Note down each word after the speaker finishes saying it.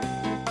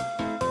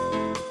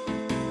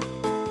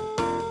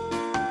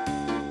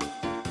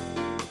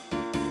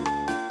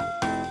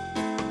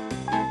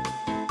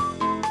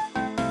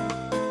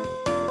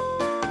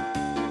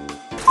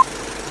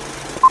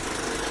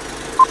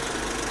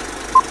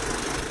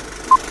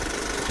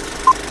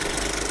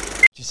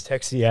Just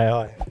text the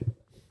AI.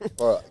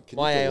 All right, can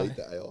My you AI. delete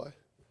the AI?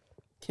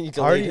 Can you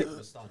delete it?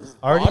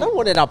 I I don't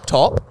want it up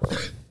top.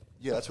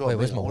 Yeah, that's what Wait, I mean.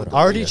 where's my I wanna water? I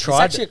already delete it. It's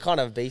tried. actually a kind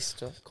of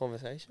beast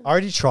conversation. I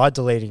already tried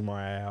deleting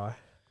my AI.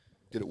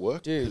 Did it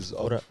work? Dude,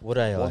 'Cause What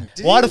AI? one-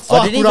 Why the I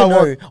fuck didn't would I even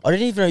want? know. I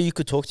didn't even know you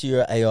could talk to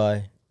your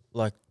AI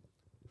like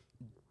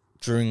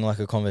during like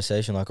a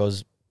conversation. Like I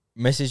was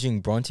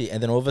messaging Bronte,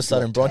 and then all of a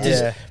sudden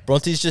Yeah.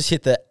 Bronte's just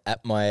hit the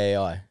at my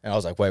AI, and I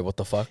was like, wait, what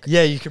the fuck?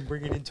 Yeah, you can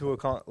bring it into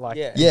a like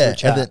Yeah. into Yeah, a and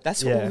chat. then-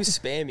 That's yeah. what was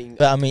spamming.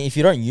 But I mean, if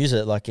you don't use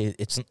it, like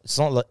it's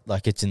not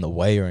like it's in the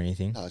way or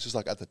anything. No, it's just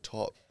like at the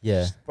top.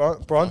 Yeah,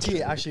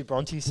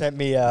 Bronte sent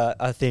me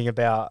a thing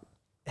about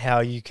how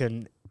you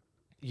can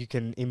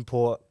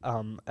import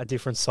a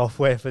different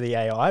software for the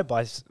AI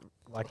by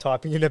like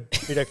typing in a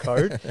bit of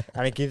code,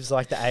 and it gives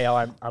like the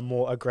AI a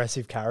more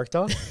aggressive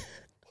character,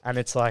 and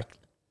it's like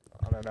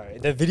I don't know.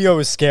 The video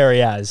was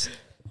scary as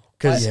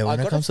because Yeah, I when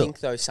it got to comes to- think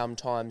though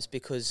sometimes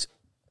because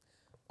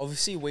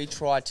obviously we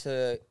tried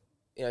to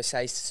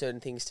say certain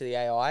things to the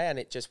AI and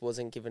it just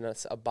wasn't giving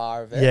us a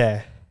bar of it.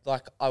 yeah.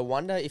 Like I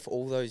wonder if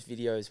all those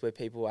videos where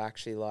people are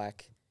actually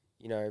like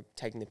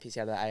taking the piss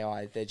out of the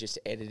AI, they're just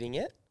editing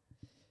it.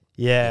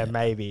 Yeah,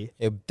 maybe.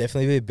 it'd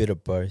definitely be a bit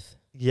of both.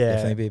 Yeah.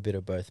 Definitely be a bit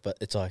of both. But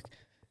it's like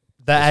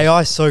The AI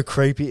is so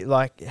creepy,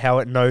 like how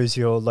it knows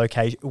your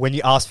location when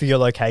you ask for your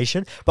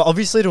location. But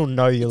obviously, it'll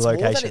know your It's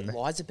location. more that it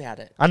lies about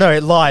it. I know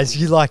it lies.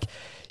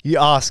 You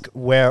ask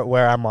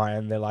where am I,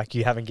 and they're like,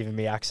 you haven't given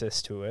me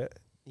access to it.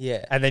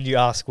 Yeah. And then you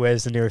ask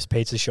where's the nearest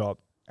pizza shop,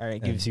 and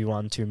it Yeah. gives you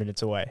 2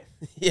 minutes away.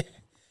 yeah.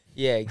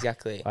 Yeah,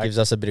 exactly. Like- gives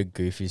us a bit of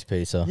Goofy's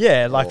pizza.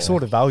 Yeah, like Oh.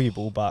 sort of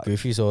valuable, but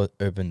Goofy's or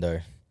Urban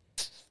Dough.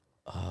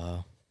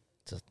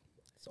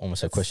 It's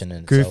almost a question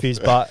in itself. Goofy's.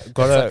 But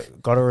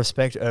gotta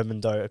respect Urban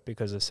Dough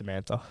because of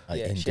Samantha.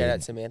 Yeah, Indeed. shout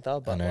out Samantha.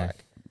 But know.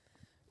 like,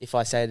 if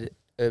I said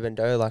Urban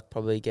Dough, like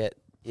probably get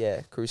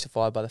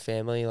crucified by the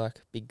family.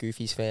 Like big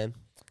Goofy's fan.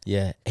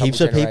 Yeah, Couple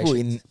heaps of people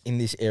generations. in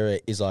this area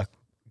is like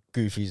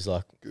Goofy's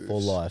like for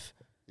Goofs. life.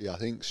 Yeah, I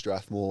think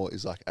Strathmore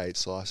is like 8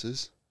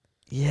 slices.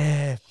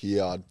 Yeah,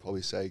 Here, I'd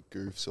probably say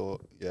Goofs or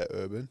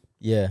Urban,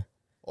 Yeah,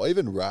 or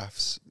even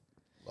Raffs.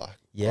 Like,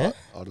 yeah.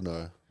 I don't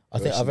know. I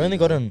think I've Personally, only no.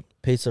 gotten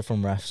pizza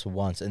from Raf's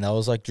once, and that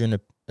was like during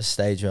a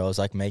stage where I was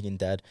like making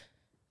Dad.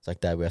 It's like,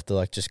 Dad, we have to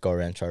like just go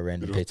around and try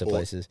random Bit of pizza Port-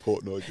 places.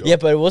 Portnoy job. Yeah,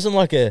 but it wasn't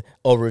like a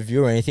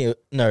review or anything.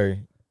 No,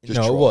 Just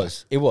no, try.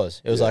 it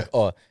was. It was Yeah.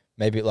 like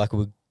maybe like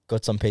we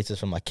got some pizzas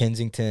from like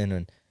Kensington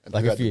and And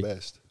like who a had few- the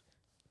best?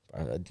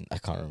 I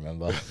can't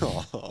remember.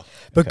 but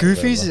Can't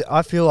Goofy's. remember.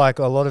 I feel like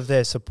a lot of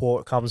their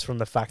support comes from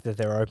the fact that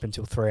they're open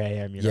till 3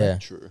 a.m. You know? Yeah.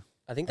 True.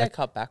 I think they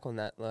cut back on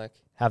that. Like,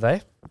 Have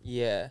they?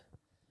 yeah, Fair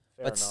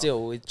but enough.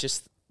 still, it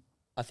just.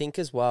 I think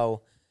as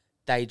well,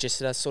 they just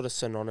are sort of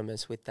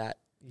synonymous with that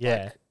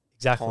Yeah, like,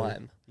 exactly.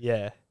 time.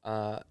 Yeah.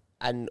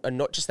 And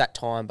not just that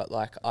time, but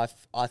like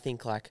I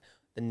think like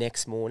the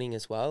next morning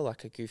as well,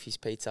 like a Goofy's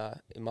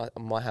pizza, it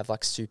might have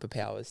like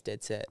superpowers,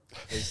 dead set.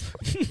 'Cause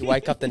you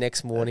wake up the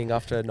next morning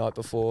after a night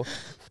before,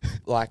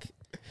 like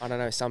I don't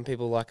know, some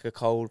people like a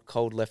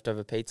cold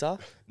leftover pizza.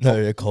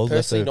 No, the cold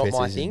Personally, leftover not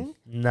my pizza isn't-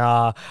 thing.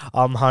 Nah,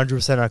 I'm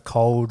 100% a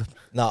cold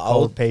Nah, I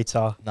cold would.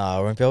 pizza. Nah,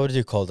 I won't be able to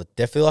do cold.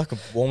 Definitely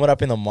like warm it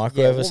up in the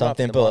microwave or warm it up in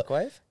something. the But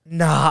microwave.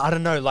 Nah, I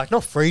don't know, like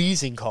not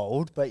freezing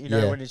cold, but you know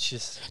Yeah. when it's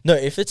just no,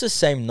 if it's the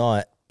same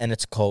night and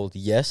it's cold,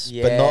 yes,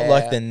 but not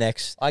like the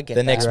next I get the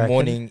that. next You reckon?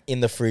 morning in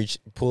the fridge,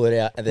 pull it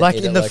out and then like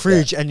eat in it the like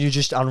fridge, that. and you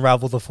just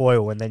unravel the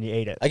foil and then you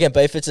eat it. Again,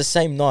 but if it's the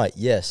same night,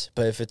 yes.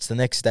 But if it's the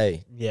next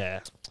day, Yeah,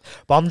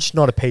 but I'm just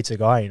not a pizza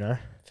guy, you know.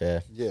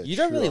 fair. Yeah, You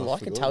don't true, really I like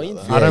forgot Italian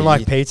about food? I don't Yeah, like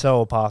you- pizza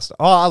or pasta.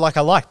 Oh, I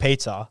like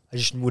pizza. I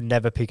just would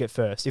never pick it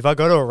first. If I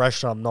go to a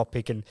restaurant, I'm not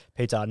picking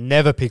pizza. I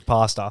never pick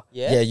pasta.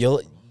 Yeah. Yeah,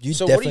 you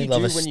So what do definitely you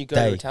love do a when you go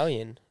to steak.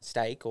 Italian?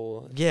 Steak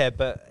or Yeah,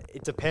 but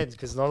it depends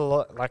because not a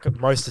lot. Like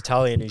most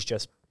Italian is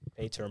just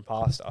pizza and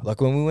pasta. Like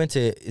when we went to,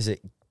 is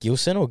it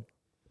Gilson or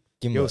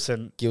Gimlet?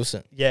 Gilson,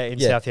 Gilson. yeah, in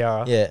Yeah, South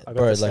Yarra. Yeah, I got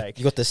bro, the steak. like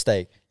you got the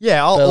steak.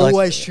 Yeah, I'll But, like-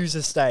 always choose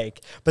a steak,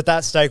 but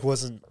that steak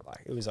wasn't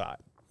like it was.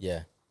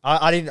 Yeah.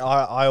 I didn't.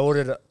 I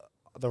ordered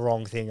the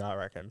wrong thing. I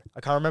reckon. I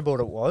can't remember what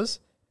it was,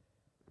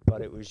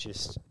 but it was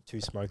just too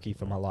smoky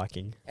for my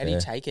liking. how do you Yeah.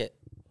 take it?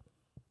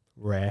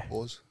 Rare.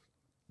 Pause.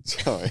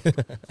 Sorry.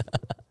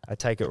 I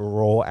take it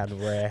raw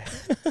and rare.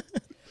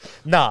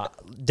 Nah,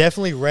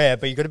 definitely rare,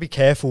 but you got to be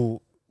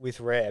careful with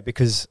rare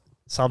because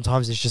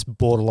sometimes it's just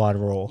borderline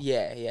raw.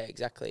 Yeah,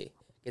 exactly.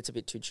 Gets a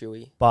bit too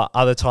chewy. But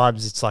other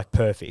times it's like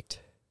perfect.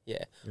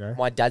 Yeah. You know?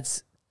 My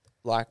dad's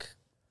like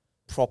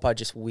proper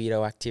just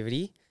weirdo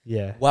activity.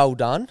 Yeah. Well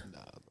done.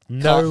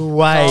 No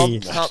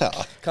way. Can't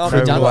No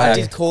be done. way. I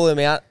did call him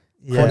out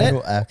Yeah. on it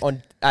Little act.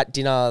 at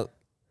dinner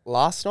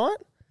last night.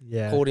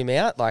 Yeah. Called him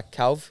out like,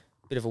 Calv,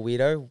 bit of a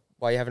weirdo.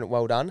 Why are you having it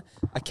well done?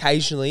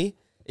 Occasionally,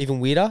 Even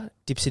weirder,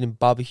 dips it in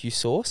barbecue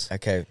sauce.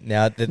 Okay,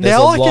 now there's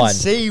Now a I line. can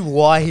see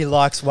why he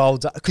likes well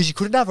done, because you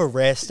couldn't have a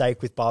rare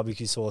steak with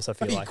barbecue sauce. I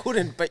feel But you like.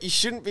 couldn't, but you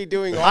shouldn't be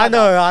doing I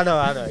either.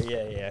 know.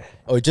 Yeah.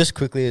 Oh, just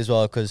quickly as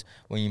well, because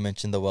when you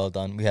mentioned the well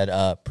done, we had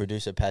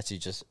producer Patsy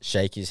just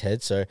shake his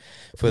head. So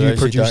for You those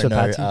who producer don't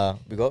know,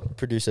 Patsy? we got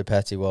producer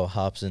Patsy. Well,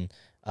 Harps and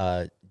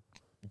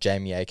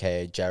Jamie,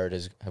 aka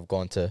Jared, have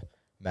gone to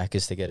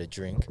Macca's to get a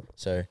drink.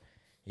 So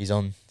he's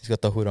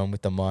got the hood on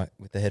with the mic,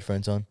 with the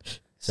headphones on.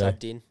 So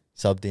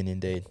Subbed in.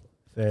 indeed.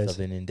 Fairs. Subbed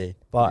in indeed.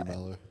 But Pretty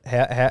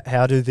mellow.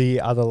 how do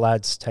the other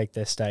lads take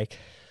their steak?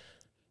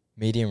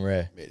 Medium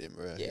rare. Medium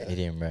rare. Yeah.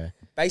 Medium rare.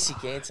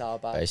 Basic answer,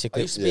 but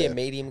Basically, I used to be yeah. a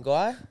medium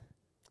guy.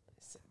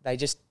 They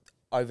just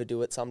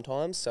overdo it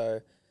sometimes,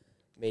 so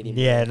medium.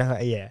 Yeah, rare.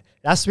 it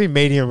has to be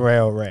medium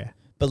rare or rare.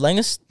 But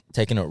Langer's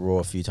taken it raw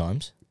a few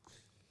times.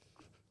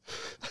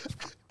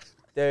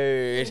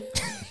 Dude.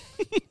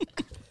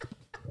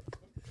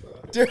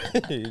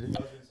 Dude.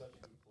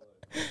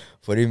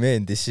 What do you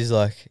mean? This is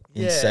like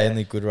Yeah.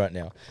 insanely good right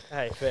now.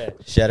 Hey, fair.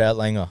 Shout out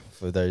Langer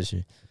for those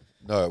who.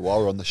 No, while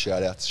we're on the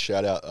shout outs,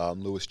 shout out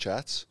Lewis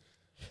Chats.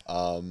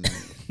 And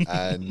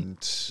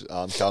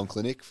Calm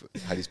Clinic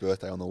had his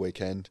birthday on the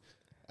weekend.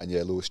 And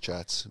yeah, Lewis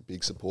Chats,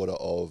 big supporter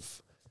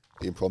of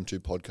the Impromptu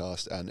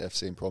podcast and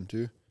FC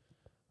Impromptu.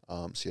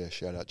 So yeah,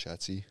 shout out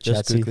Chatsy.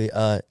 Just Chatsy. quickly,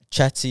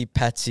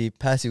 Chatsy,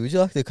 Patsy, would you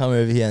like to come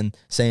over here and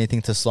say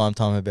anything to Slime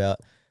Time about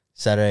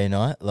Saturday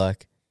night?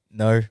 Like,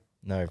 no.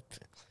 No.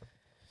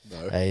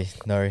 Hey,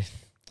 no.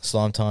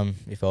 Slime Time,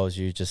 if I was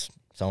you, just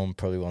someone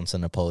probably wants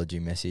an apology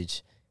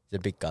message. He's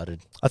a bit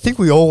gutted. I think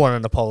we all want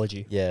an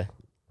apology. Yeah,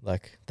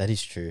 like, that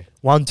is true.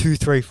 1, 2,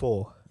 3,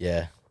 4.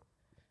 Yeah.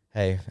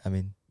 Hey, I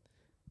mean,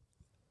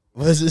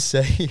 what does it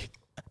say?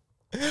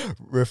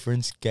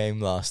 Reference game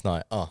last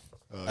night. Oh,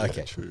 Yeah,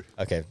 Okay. true.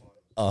 okay.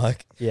 Oh, okay.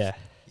 Yeah,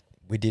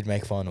 We did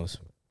make finals.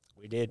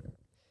 we did.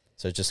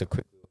 So just a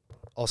quick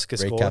Oscar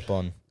recap scored.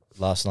 on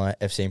last night.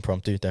 FC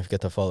Impromptu. Don't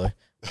forget to follow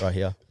right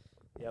here.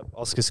 Yep,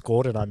 Oscar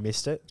scored and I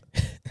missed it.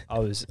 I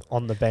was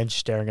on the bench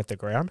staring at the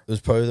ground. It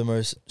was probably the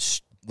most,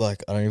 I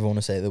don't even want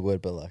to say the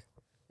word, but like,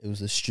 it was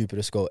the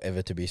stupidest goal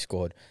ever to be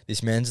scored.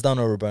 This man's done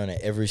a Rabona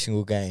every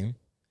single game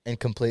and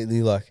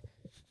completely like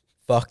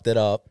fucked it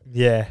up.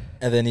 Yeah,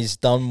 And then he's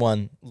done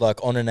one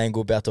like on an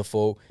angle about to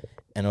fall,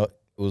 and it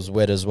was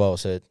wet as well.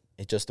 So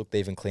it just looked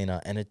even cleaner,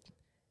 and it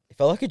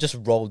felt like it just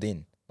rolled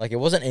in. Like it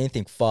wasn't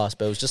anything fast,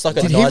 but it was just like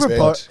a Did he nice.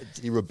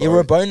 rebo- He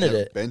reboned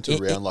it. Bent It-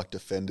 around like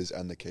defenders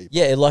and the keeper.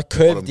 Yeah, it like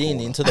curved Bottom in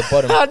corner. into the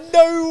bottom,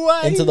 no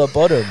way. into the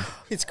bottom.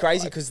 It's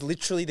crazy because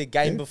literally the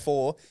game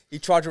before, he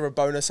tried to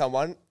Rabona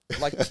someone,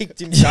 like kicked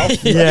himself,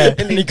 Yeah.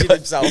 and injured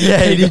himself.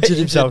 Yeah, he injured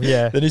himself.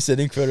 Yeah, Then he's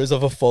sending photos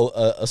of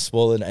a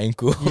swollen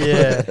ankle.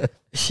 yeah,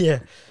 yeah.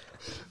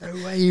 No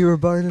way you were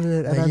boning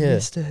it and I Yeah.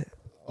 missed it.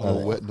 On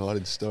a wet night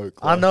in Stoke.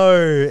 I know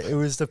it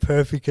was the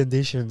perfect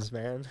conditions,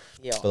 man.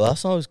 Yeah. But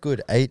last night was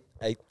good.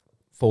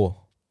 8-4.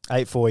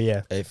 8-4,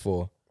 yeah.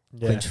 8-4.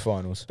 Yeah. Clinch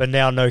finals. But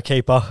now no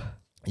keeper.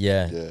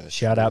 Yeah. Yeah.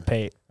 Shout out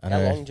Pete. I How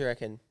know. long do you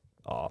reckon?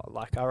 Oh,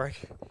 like I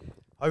reckon.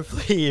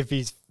 Hopefully, if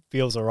he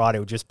feels alright,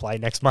 he'll just play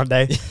next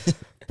Monday.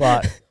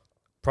 But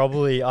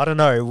probably, I don't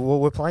know.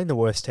 We're playing the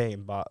worst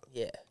team, but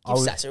Yeah. I Give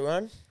would- Sass a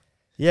run.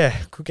 yeah,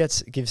 could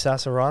give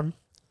Sass a run.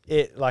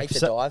 It like Hate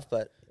to dive,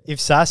 but if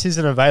Sass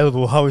isn't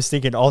available, I was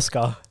thinking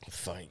Oscar,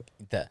 Fuck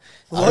that.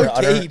 Low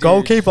I don't- key, dude.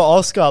 goalkeeper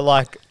Oscar.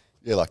 Like,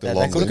 Yeah, like the Yeah,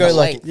 long they could limbs. go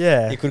like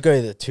yeah, it could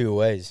go the two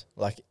ways.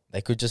 Like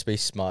they could just be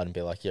smart and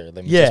be like, yeah, let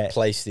me Yeah. just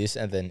place this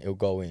and then it'll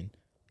go in.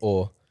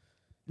 Or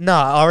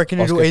nah. I reckon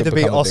Oscar it'll could either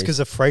be become a Oscar's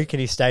a freak and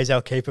he stays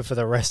our keeper for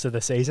the rest of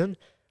the season,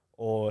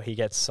 or he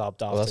gets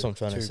subbed after. that's what I'm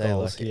trying to 2 say,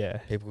 goals. like, yeah,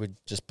 people would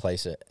just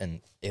place it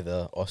and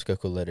either Oscar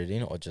could let it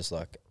in or just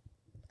like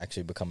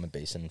actually become a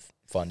beast and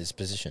find his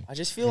position. I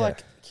just feel Yeah.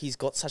 like he's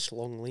got such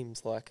long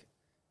limbs, like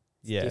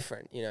it's yeah.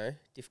 different, you know,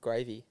 diff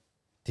gravy.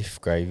 Diff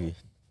Gravy.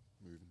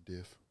 Moving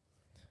diff.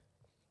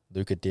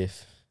 Luca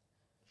Diff.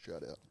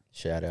 Shout out.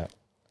 Shout out.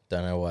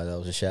 Don't know why that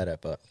was a shout out,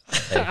 but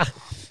hey,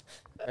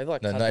 Maybe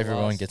like no, cut not the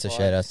everyone last gets a 5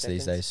 shout out these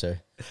seconds. days, so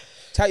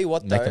Tell you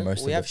what, Make the though,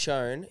 most we of have it.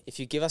 shown if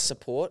you give us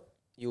support,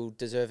 you'll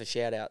deserve a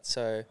shout out.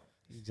 So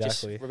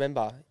Exactly. just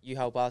remember, you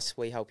help us,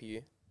 we help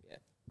you.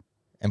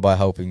 and by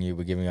helping you,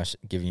 we're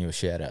giving you a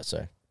shout out.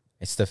 So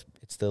it's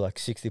the like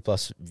 60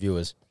 plus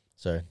viewers.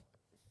 So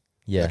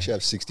We yeah, actually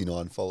have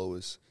 69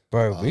 followers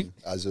bro, we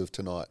as of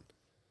tonight.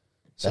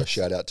 So That's-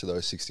 shout out to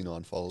those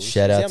 69 followers.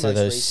 shout Who's out our to most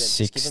those recent?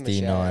 Just give 'em a shout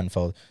 69 out.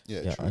 followers.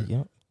 Yeah, Yeah, true. you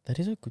know, that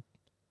is a good.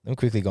 Let me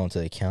quickly go into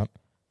the account.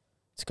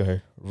 Let's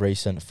go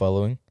recent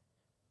following.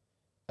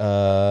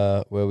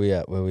 Where we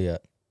at?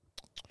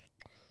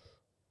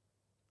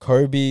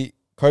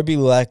 Kobe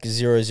Lack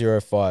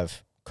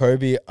 005.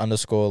 Kobe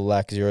 _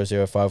 Lack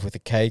 005 with a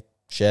K.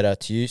 Shout out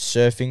to you.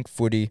 Surfing,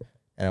 footy,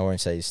 and I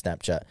won't say his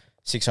Snapchat.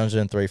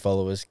 603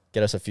 followers.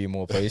 Get us a few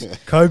more, please.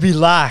 Kobe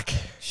Lack.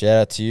 Shout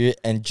out to you.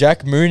 And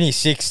Jack Mooney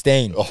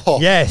 16. Oh,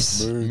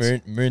 Yes.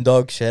 moons.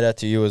 Moondog, shout out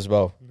to you as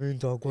well.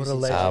 Moondog, what Who's a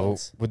his legend.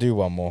 son? We'll do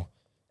one more.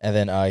 And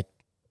then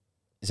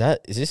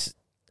is this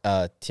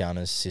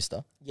Tiana's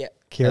sister? Yeah.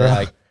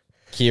 Kira.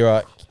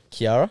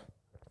 Kiara?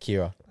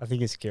 Kira. I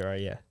think it's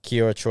Kira. Yeah.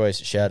 Kira Choice,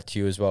 shout out to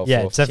you as well.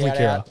 Yeah, for it's definitely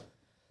Kira.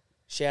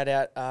 Shout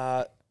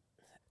out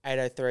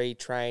 803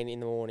 train in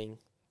the morning.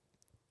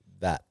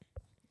 that.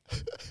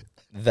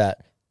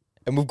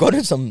 And we've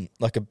gotten some,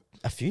 like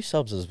a few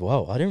subs as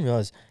well. I didn't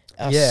realize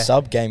our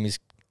sub game is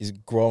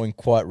growing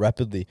quite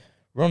rapidly.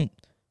 We're on,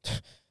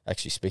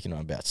 actually speaking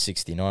on about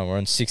 69, we're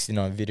on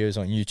 69 videos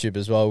on YouTube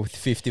as well with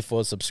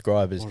 54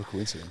 subscribers. What a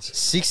coincidence.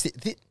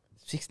 60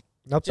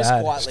 Not Just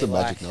bad. quietly, Just a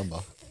magic number.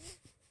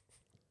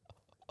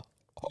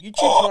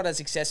 YouTube's not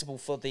as accessible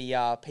for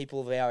the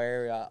people of our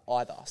area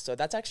either. So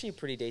that's actually a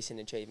pretty decent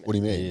achievement. What do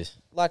you it mean? is.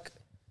 Like,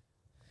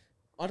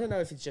 I don't know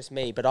if it's just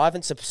me, but I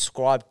haven't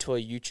subscribed to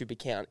a YouTube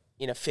account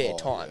in a fair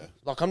time. Yeah.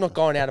 Like, I'm not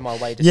going out of my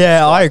way to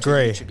Yeah, I subscribe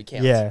agree. to YouTube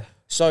accounts. Yeah.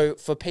 So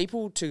for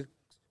people to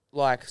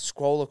like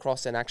scroll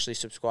across and actually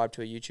subscribe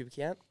to a YouTube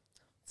account,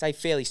 say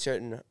fairly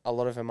certain a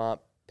lot of them are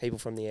people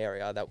from the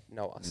area that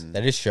know us.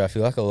 That is true. I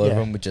feel like a lot of Yeah.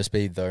 them would just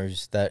be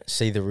those that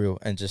see the reel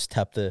and just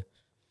tap the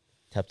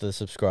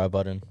subscribe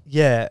button.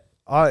 Yeah.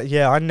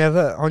 I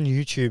never on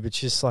YouTube. It's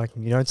just like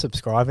you don't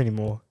subscribe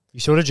anymore. You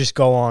sort of just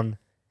go on,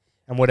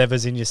 and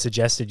whatever's in your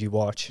suggested, you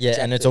watch. Yeah,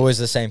 and it's Exactly. always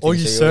the same thing. Or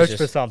you so always search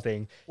for just-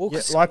 something. Well, Yeah,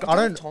 'cause like we I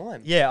don't don't. have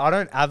time. Yeah, I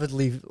don't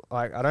avidly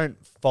like. I don't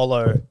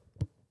follow.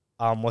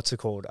 What's it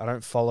called? I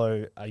don't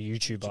follow a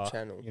YouTuber.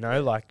 channel. You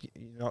know, like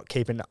you're not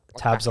keeping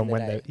tabs back in on the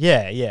when day. they.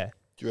 Yeah, yeah.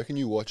 Do you reckon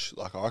you watch,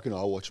 like, I reckon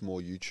I watch more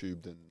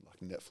YouTube than, like,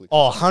 Netflix?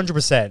 Oh, or something?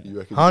 100%. You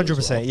reckon you do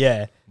as 100%. well? Yeah.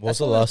 What's That's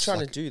the what I was last?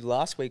 trying to do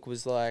last week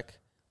was like,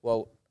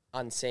 well,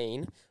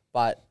 unseen,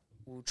 but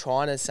we were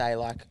trying to say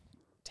like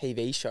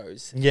TV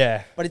shows.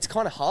 Yeah. But it's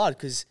kind of hard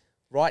because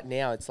right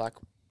now it's like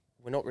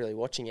we're not really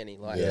watching any.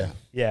 Like, Yeah.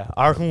 Yeah.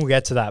 I reckon we'll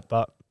get to that,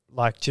 but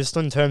like just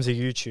in terms of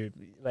YouTube,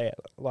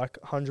 like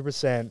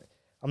 100%.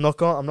 I'm not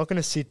going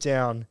to sit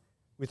down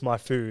with my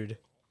food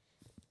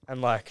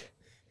and like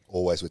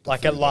Always with the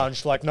at food,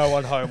 lunch, like no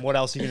one home. What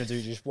else are you gonna do?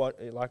 Just what?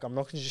 Like I'm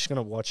not just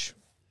gonna watch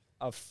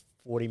a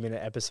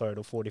 40-minute episode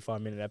or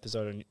 45-minute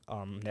episode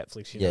on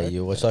Netflix. You Yeah, know?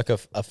 you watch like a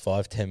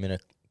 5-10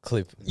 minute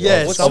clip.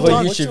 Yeah, of a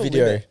sometimes- what's your YouTube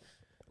video. limit?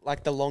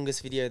 Like the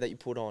longest video that you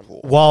put on.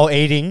 While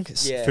eating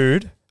Yeah.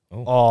 food,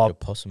 Oh, your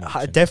possum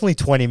action. definitely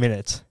 20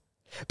 minutes.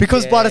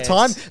 Because by the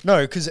time,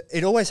 Yes. because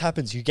it always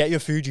happens. You get your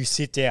food, you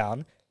sit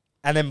down,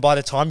 and then by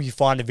the time you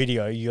find a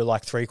video, you're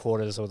like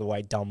 3/4 of the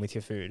way done with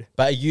your food.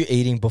 But are you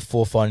eating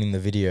before finding the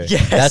video?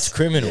 Yes. That's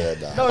criminal. Yeah,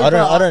 nah. No, I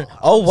don't.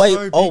 I'll I'm wait.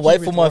 so I'll picky wait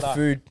with for my what I-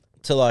 food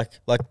to like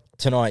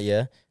tonight.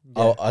 Yeah.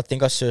 Yeah. I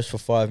think I searched for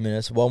 5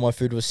 minutes while my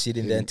food was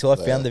sitting there until I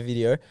found the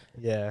video.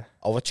 Yeah.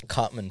 I watch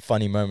Cartman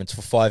funny moments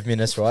for 5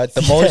 minutes, right?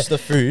 The most the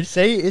food,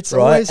 See, it's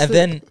right? always And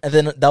the-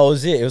 then that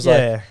was it. It was like,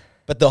 yeah.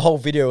 but the whole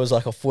video was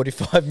like a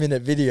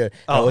 45-minute video. And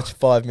I Oh. watched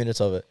 5 minutes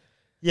of it.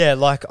 Yeah,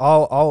 like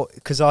I'll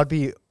because I'd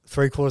be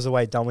 3/4 of the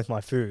way done with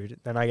my food,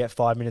 then I get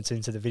 5 minutes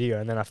into the video,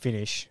 and then I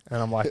finish,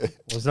 and I'm like, well,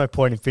 there's no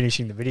point in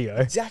finishing the video.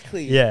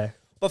 Exactly. Yeah,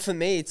 But for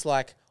me, it's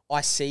like I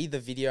see the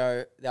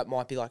video that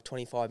might be like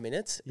 25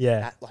 minutes.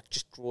 yeah, That like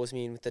just draws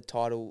me in with the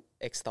title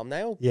X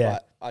thumbnail. Yeah.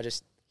 But I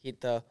just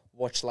hit the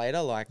watch later.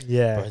 Like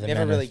yeah. Bro, the never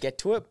amount really of- get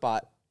to it,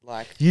 but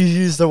like You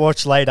use the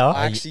watch later.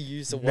 I actually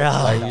use the watch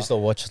Nah. later. I use the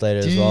watch later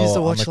Do as you well. use the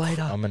I'm watch a-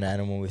 later? I'm an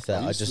animal with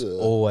that. I I use just the-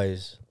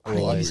 always I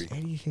don't use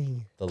library.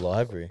 anything. the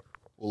library.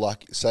 Well,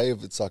 like, say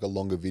if it's like a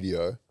longer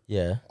video,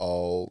 Yeah.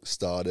 I'll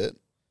start it,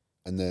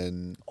 and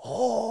then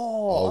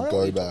Oh, I'll I know go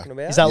what you're back. talking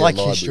about. Is that Yeah, like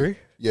library. history?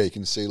 yeah, you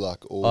can see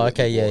like all. Oh, the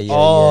okay, yeah, watch- yeah.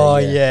 Oh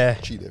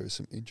yeah. Gee, there is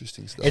some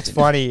interesting stuff. It's in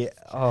funny.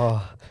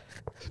 Oh,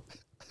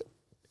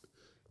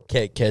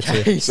 Catch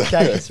it.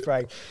 case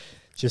break.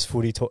 Just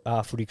footy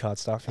card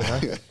stuff, you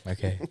know.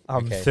 Okay.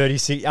 I'm okay.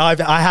 36.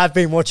 I have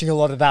been watching a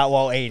lot of that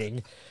while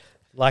eating,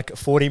 like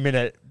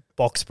 40-minute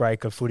box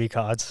break of footy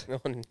cards.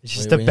 It's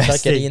just when the you start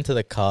best getting thing. into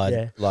the card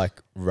Yeah.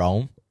 like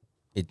realm,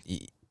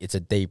 it's a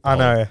deep. I hole.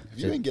 know. Have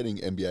you been getting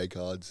NBA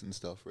cards and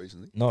stuff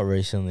recently? Not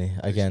recently.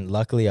 Again,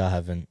 luckily I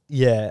haven't.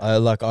 Yeah,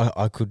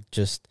 I could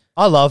just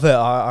I love it.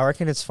 I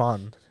reckon it's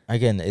fun.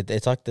 again.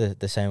 It's like the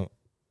same.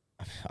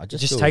 I It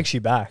just just feel, takes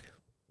you back.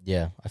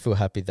 Yeah, I feel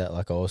happy that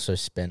like I also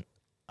spent.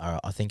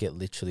 I think it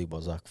literally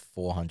was like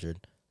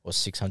 400 or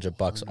 600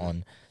 bucks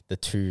on the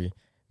 2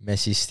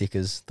 Messi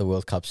stickers, the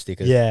World Cup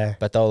stickers. Yeah,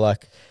 But they were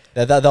like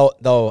they'll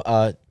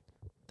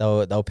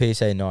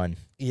PSA 9.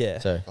 yeah.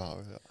 So Oh,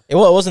 yeah. it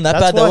wasn't that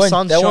That's bad. why They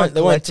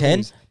Sunshine weren't 10,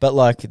 Collectibles- but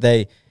like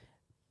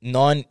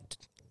 9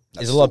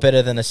 That's is a lot still-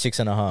 better than a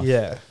 6.5.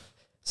 Yeah. But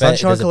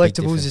Sunshine there's a big Collectibles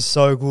difference. is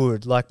so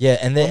good. Like Yeah,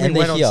 and then when and we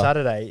they're went here. on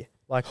Saturday,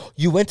 like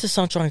You went to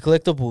Sunshine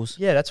Collectibles.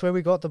 yeah, that's where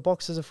we got the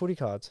boxes of footy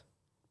cards.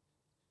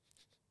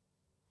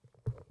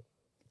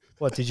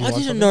 What did you? I want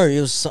didn't something? know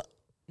it was.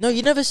 No,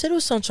 you never said it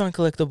was Sunshine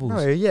Collectibles.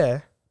 No,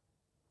 yeah.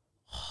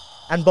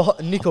 And Nickel I've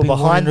been behind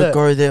wanting to the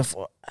go there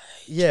for.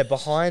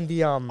 behind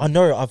the I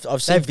know.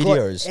 I've seen they've got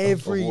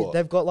videos. what?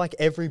 they've got like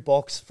every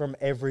box from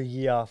every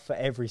year for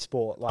every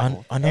sport. Like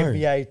I know.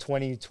 NBA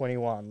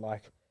 2021,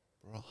 like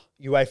Bruh.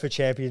 UEFA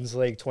Champions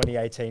League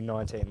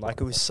 2018-19. Like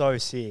it was so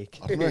sick.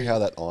 I don't know how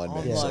that Iron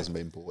Man my- hasn't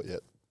been bought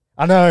yet.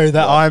 I know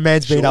that Like, Iron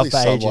Man's been up surely for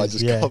someone ages.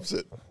 just Yeah. cops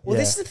it. Well,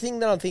 Yeah. this is the thing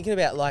that I'm thinking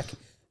about. Like,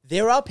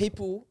 there are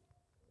people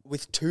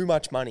with too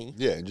much money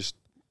Yeah, and just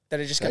that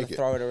are just going Take to it.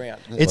 throw it around.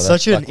 Yeah. It's Well,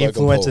 such that's an like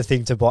Logan influencer Paul.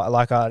 thing to buy.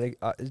 Like,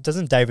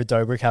 doesn't David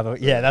Dobrik have a?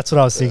 Yeah, that's what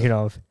I was Yeah. thinking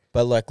of.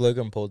 But like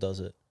Logan Paul does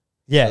it.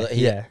 Yeah, Well,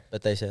 he- yeah,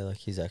 But they say like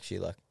he's actually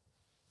like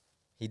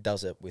he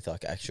does it with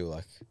like actual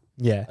like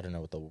yeah, I don't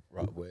know what the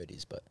right word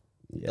is, but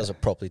yeah. does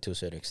it properly to a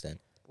certain extent.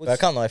 But I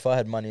What's- can't lie, if I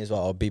had money as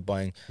well, I'd be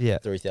buying Yeah,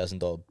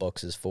 $3,000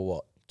 boxes for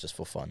what? Just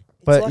for fun.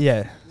 it's but like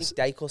yeah, Nick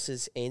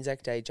Dacos's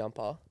Anzac Day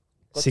jumper.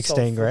 got 16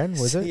 sold for- grand,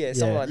 was it? Yeah,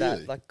 something Yeah. like Really?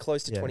 that. Like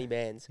close to Yeah. 20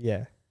 bands.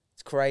 yeah.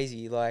 It's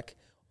crazy. Like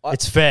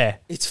It's fair.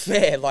 it's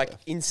fair. Like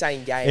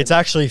insane game. It's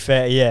actually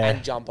fair. Yeah,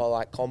 and jumper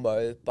like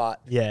combo,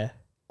 but yeah,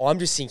 I'm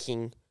just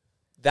thinking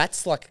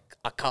that's like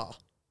a car.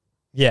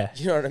 yeah,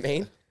 You know what I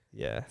mean?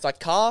 yeah. It's like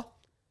car,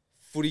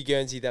 footy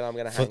Guernsey that I'm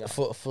gonna hang up.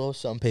 For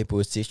some people,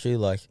 it's literally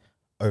like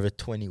over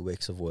 20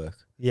 weeks of work.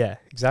 Yeah,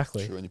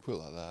 exactly. True, when you put it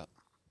like that.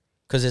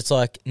 Because it's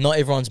like not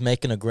everyone's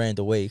making $1,000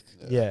 a week.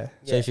 Yeah,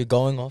 So if you're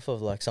going off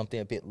of like something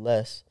a bit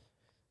less,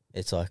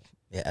 it's like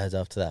it adds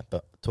up to that.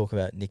 But talk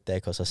about Nick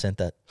Dacos, I sent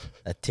that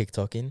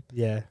TikTok in,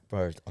 yeah,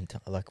 bro.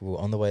 Like we were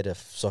on the way to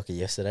soccer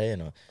yesterday,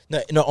 and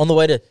no, on the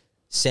way to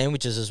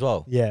sandwiches as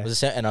well. Yeah.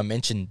 And I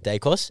mentioned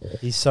Dacos.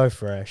 he's so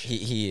fresh.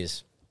 He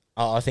is.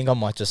 I think I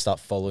might just start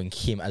following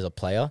him as a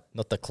player,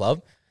 not the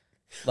club.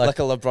 Like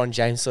a LeBron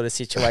James sort of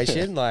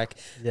situation. Like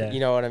Yeah, you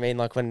know what I mean?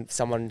 Like when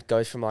someone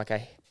goes from like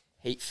a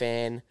Heat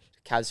fan,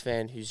 Cavs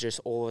fan, who's just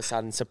all of a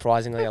sudden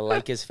surprisingly a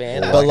Lakers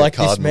fan. Or But a like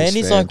this Cardinals man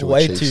is fan like to a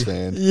way Chiefs too-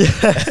 fan.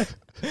 yeah,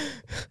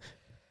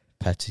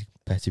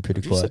 Patsy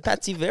pretty Producer quiet.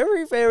 Patsy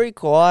very, very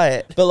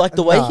quiet. But like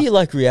the way Nah. he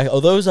like react,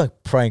 although it was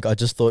like prank, I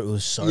just thought it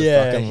was so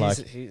yeah. fucking like.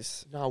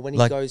 He's No, when he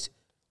Like- goes,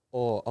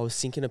 oh, I was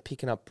thinking of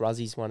picking up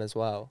Bruzzy's one as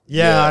well.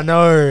 yeah, Yeah. I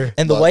know.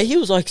 And the Like- way he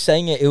was like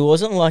saying it, it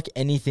wasn't like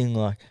anything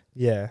like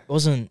Yeah, it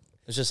wasn't.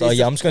 It's just There's oh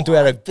yeah, I'm just going to do it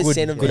out of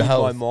 5% of good me in my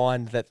health.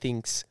 mind that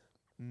thinks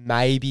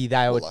maybe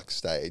they Or would like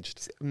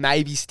staged.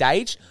 maybe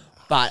staged,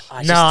 but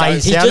I just nah, don't he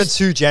think- sounded just-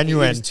 too he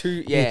genuine. was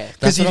too yeah. Because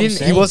That's he what I'm didn't. He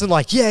saying. wasn't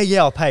like,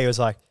 yeah, I'll pay. He was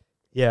like,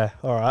 yeah,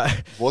 all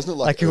right. Wasn't it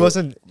like, Like he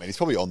wasn't. I mean, he's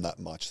probably on that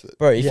much that.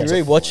 Bro, if Yeah. you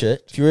rewatch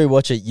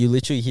it, you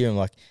literally hear him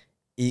like,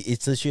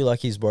 it's literally like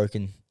he's just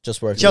woken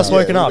Just up.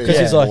 woken up, it would've because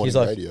been he's on like- morning he's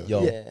like, radio.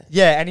 yo. Yeah,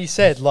 Yeah, and he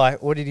said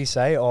like, what did he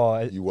say? Oh,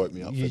 You woke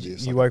me up for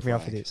this. You like woke a me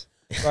up for prank. this.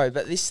 bro.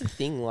 But this is the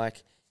thing,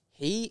 like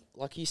he,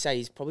 like you say,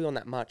 he's probably on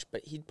that much,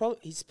 but he's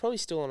probably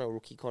still on a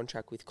rookie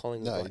contract with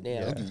Collingwood No, right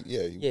now.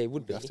 yeah, Yeah, he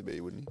would be. have to be,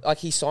 wouldn't he? Like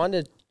he signed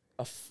a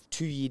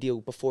 2-year deal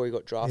before he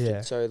got drafted,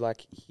 Yeah. so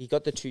like he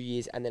got the 2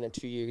 years and then a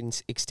 2-year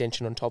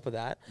extension on top of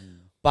that.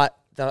 But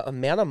the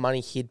amount of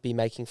money he'd be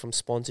making from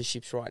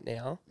sponsorships right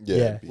now, Yeah.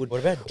 Yeah. it'd be- What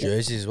about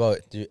jerseys as well?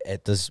 Do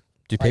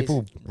Crazy.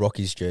 people rock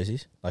his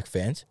jerseys like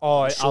fans?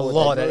 Oh, Sure, a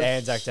lot they at both-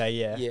 Anzac Day.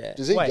 Yeah. yeah.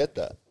 Does he Wait. get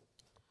that?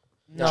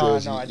 No,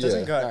 Jersey, no, it doesn't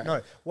yeah. go. No.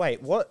 No,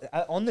 wait. What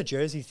on the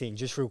jersey thing?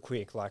 Just real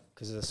quick, like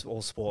because it's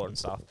all sport and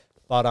stuff.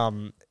 But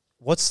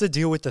what's the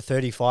deal with the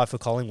 35 for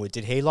Collingwood?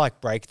 Did he like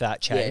break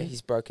that Yeah, chain?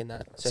 he's broken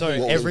that. So he-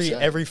 What was every he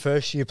saying? every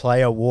first year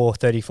player wore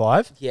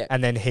 35, yeah,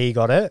 and then he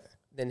got it.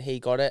 then he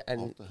got it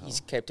and What the he's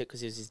hell? kept it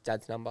because it was his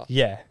dad's number.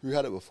 Yeah. Who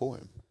had it before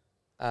him?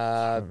 I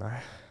Uh, don't know.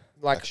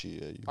 like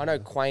Actually, yeah, you I know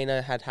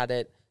Quainer had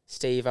it,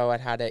 Steve-O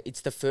had it. It's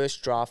the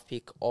first draft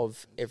pick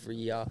of every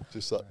year.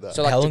 just like that.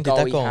 So like How long did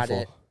that DeGoey go on had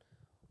for? it.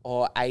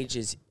 Or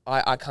ages.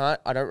 I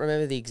don't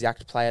remember the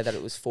exact player that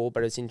it was for, but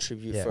it was in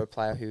tribute Yeah. for a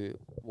player who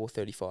wore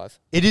 35.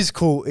 It is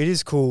cool. It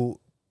is cool,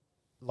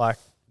 like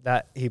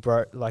that he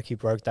broke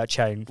that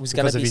chain. Was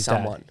gonna because of be his dad.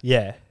 someone.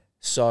 Yeah.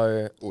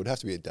 So It would have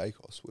to be a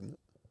Dacos, wouldn't it?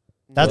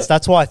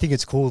 That's why I think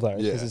it's cool though,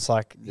 because Yeah. it's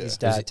like Yeah. his Is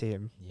dad it- to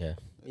him. Yeah.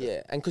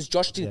 yeah, and because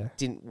Josh Yeah.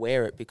 didn't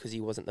wear it because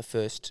he wasn't the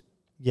first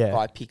Yeah.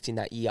 guy picked in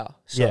that year.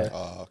 So Yeah.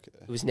 Oh, okay.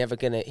 he was never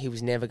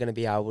gonna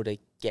be able to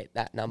get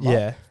that number.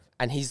 Yeah.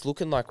 And he's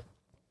looking like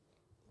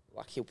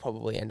he'll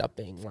probably end up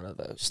being one of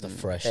the Just a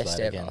fresh best lad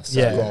ever. again. So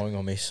Yeah. Growing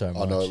on me so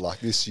much. I know, like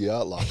this year,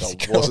 like I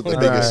It's wasn't the going-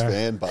 biggest I know.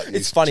 fan, but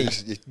It's funny.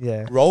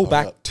 Yeah. roll Oh,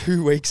 back yeah.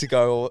 2 weeks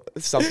ago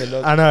or something.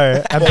 I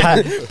know. And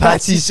Patsy's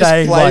Patsy's just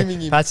saying like,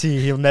 flaming him.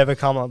 Patsy, he'll never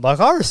come on. Like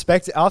I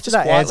respect it after Just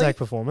that quietly? Anzac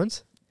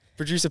performance.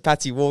 Producer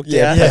Patsy walked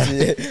Yeah,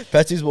 out.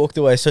 Patsy's walked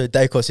away. So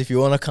Dacos, if you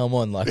want to come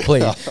on, like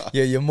please,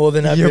 you're more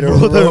than happy You're to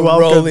more than roll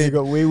welcome.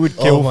 in. We would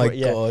kill Oh my for it.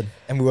 Yeah. god!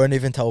 And we won't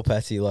even tell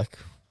Patsy. Like,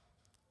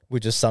 we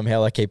just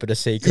somehow like keep it a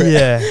secret.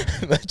 Yeah.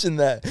 Imagine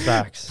that.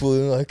 Facts.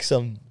 Pulling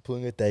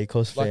a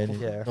Dacos Like, fan,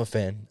 yeah. not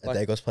fan, a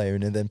Like- Dacos player,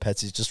 in, and then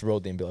Patsy's just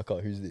rolled in and be like, "Oh,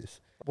 who's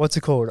this?" What's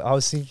it called? I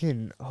was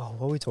thinking, what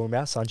are we talking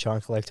about? Sunshine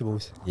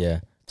Collectibles.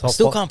 Yeah, I Top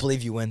still fi- can't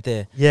believe you went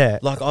there. Yeah.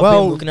 Like, I've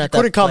well, been looking at you that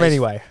couldn't come place.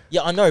 anyway.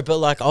 Yeah, I know, but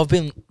like I've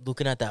been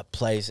looking at that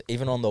place,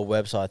 even on the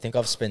website. I think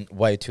I've spent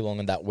way too long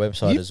on that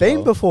website You've as been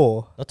well.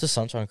 before. Not to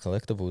Sunshine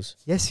Collectibles.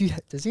 Yes, you.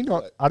 Does he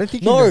not? I don't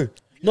think. No.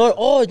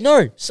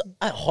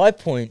 At High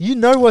Point, You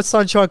know what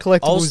Sunshine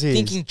Collectibles I was is.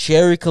 thinking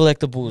Cherry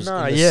Collectibles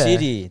Nah, in the yeah.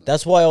 city.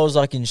 That's why I was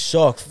like in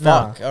shock.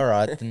 Nah. Fuck. All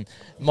right. Then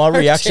my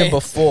reaction chance.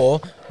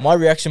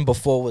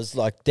 before was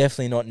like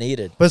definitely not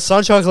needed. But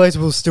Sunshine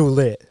Collectibles still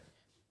lit.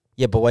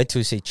 Yeah, but wait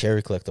till you see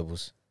Cherry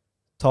Collectibles.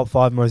 Top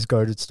 5 most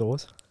goated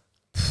stores.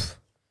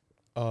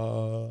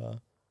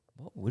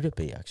 What would it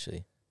be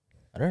actually?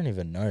 I don't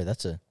even know.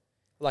 That's a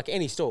Like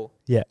any store.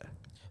 Yeah.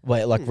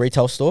 wait, like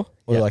retail store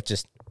or Yeah. like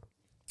just.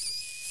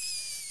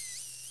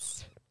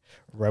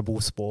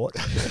 Rebel Sport.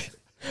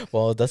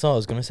 Well, that's what I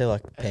was gonna say.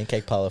 Like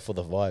pancake parlor for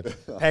the vibe.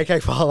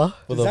 Pancake parlor.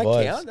 For Does the that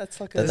vibes. count?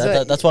 That's like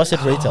That's why I said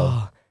retail.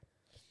 Oh,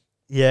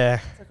 yeah.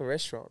 it's like a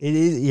restaurant. It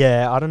is.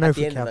 Yeah. I don't know At if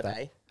the we end of count the that.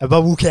 day.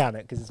 But we'll count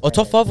it because it's. Or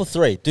top pancake. 5 or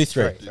 3? Do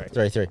 3.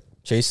 Three. 3.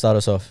 Cheese, start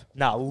us off.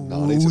 Nah, No,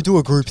 we'll, it needs we'll a- do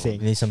a group We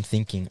thing. need some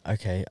thinking.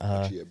 Okay.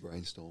 Actually, yeah,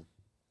 brainstorm.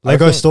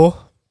 Lego reckon- store.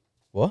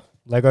 What?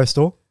 Lego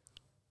store.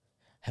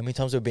 How many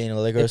times have we been in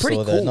a Lego They're store?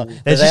 pretty They're cool. not-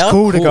 They're they just are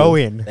cool to go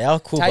in. They are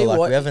cool, Tell but you like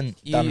what, we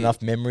haven't done you-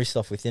 enough memory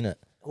stuff within it.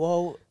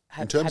 Well, In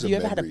have terms you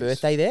of ever had a memories.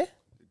 birthday there?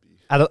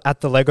 At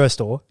the Lego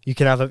store, you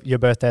can have your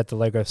birthday at the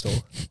Lego store.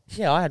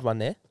 Yeah, I had one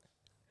there.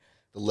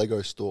 The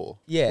Lego store.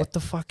 Yeah. What the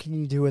fuck can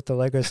you do at the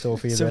Lego store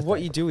for your So birthday?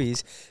 what you do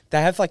is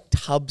they have like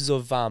tubs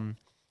of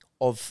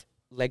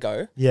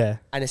Lego, Yeah,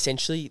 and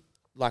essentially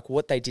like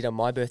what they did on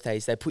my birthday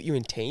is they put you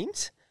in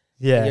teams.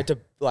 And yeah. you had to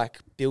like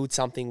build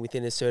something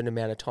within a certain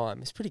amount of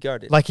time. It's pretty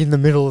good. Like in the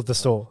middle of the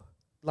store.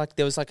 Like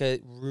there was like a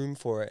room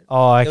for it.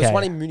 Oh, okay. There was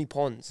one in Mooney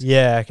Ponds.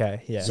 Yeah,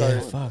 okay. Yeah. So- Yeah,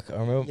 fuck. I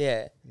remember.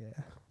 Yeah. yeah.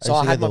 So I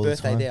used to had go my there all the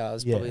birthday time. there. I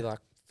was Yeah. probably like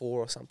 4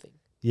 or something.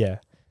 Yeah.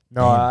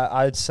 No, Damn.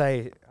 I'd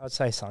say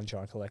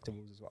Sunshine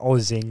Collectibles as well. Or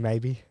Zing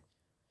maybe.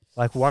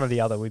 Like one or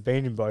the other. We've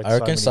been in both. I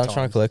reckon so many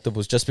Sunshine times.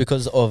 Collectibles just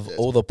because of Yeah,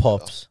 all it's the better.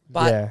 pops.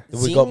 But Yeah.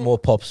 We got Zing, more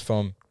pops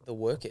from. the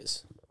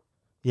workers.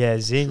 Yeah,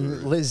 Zing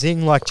True.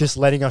 Zing like just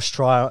letting us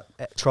try out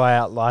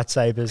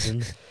lightsabers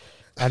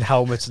and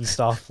helmets and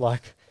stuff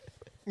like.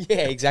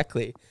 Yeah,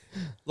 exactly.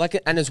 Like,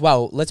 and as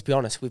well, let's be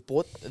honest, we've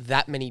bought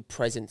that many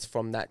presents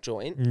from that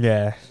joint.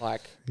 Yeah.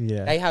 Like,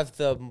 Yeah. they have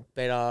the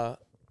better,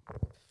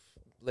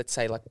 let's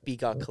say, like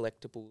bigger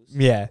collectibles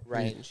Yeah.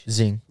 range.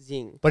 Zing.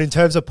 Zing. But in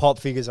terms of pop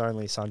figures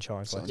only,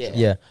 Sunshine. Sunshine. Yeah.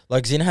 Yeah,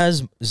 like Zing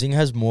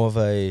has more of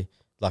a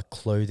like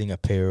clothing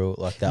apparel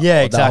like that.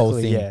 Yeah, that whole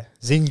exactly. thing. Yeah,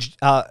 Zing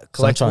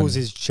collectibles Sunshine.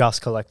 is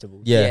just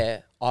collectibles.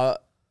 Yeah.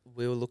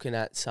 We were looking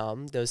at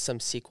some. There was some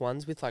sick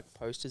ones with like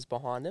posters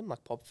behind them,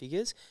 like pop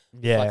figures.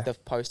 Yeah, Like the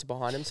poster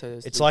behind them. So there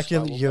was it's Luke like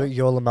your Skywalker.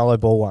 your Lamello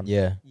Ball one.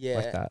 Yeah. Yeah.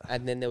 like that.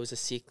 And then there was a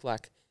sick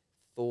like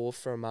Thor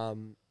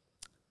from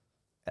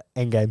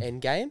Endgame.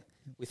 Endgame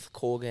with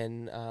Korg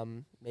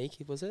and Meek,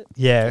 was it?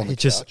 Yeah, On the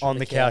it's just couch. on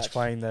the couch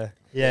playing the.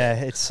 Yeah,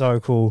 it's so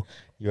cool.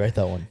 You rate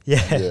that one?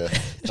 Yeah, Yeah. No, I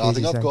Cheesy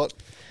think I've sound. got.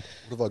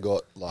 What have I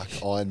got?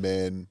 Like Iron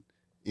Man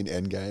in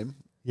Endgame,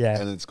 yeah.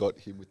 and it's got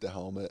him with the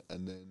helmet,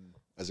 and then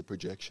as a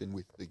projection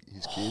with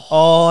his kid.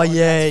 Oh Oh, yeah,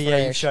 that's yeah.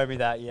 You fresh. showed me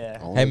that. Yeah,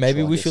 I wanna Hey, maybe try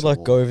and we get should some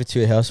like go more. over to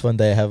your house one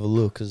day and have a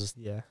look because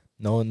yeah.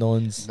 no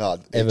one's. No,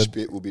 ever- each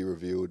bit will be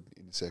revealed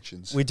in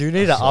sections. We do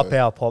need to So- up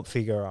our pop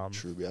figure.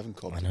 True, we haven't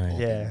copped I it know. all.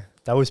 Yeah,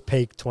 that was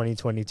peak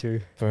 2022.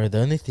 Bro, the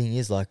only thing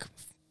is like,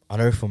 I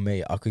know for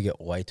me, I could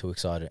get way too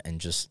excited and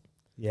just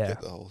Yeah,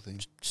 Get the whole thing,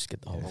 just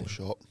get the whole whole thing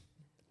shop.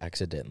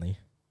 accidentally.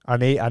 I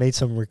need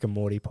some Rick and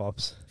Morty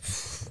pops.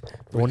 Rick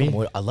and Thorny,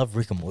 Morty, I love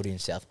Rick and Morty in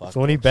South Park.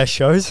 Thorny best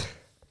shows.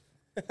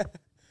 Do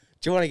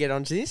you want to get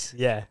onto this?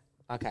 Yeah,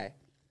 Okay.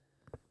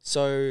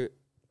 So,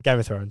 Game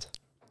of Thrones.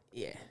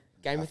 yeah.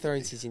 Game of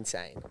Thrones is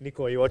insane.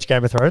 Nico, you watch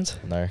Game of Thrones?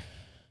 No,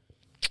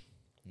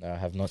 I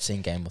have not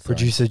seen Game of Thrones.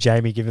 Producer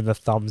Jamie giving the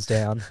thumbs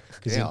down.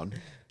 Down.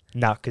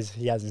 Because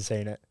he hasn't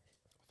seen it.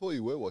 I thought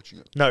you were watching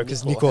it. No,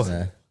 because Nico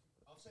Nico.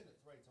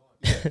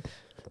 No.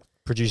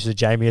 Producer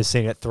Jamie has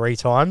seen it 3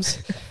 times.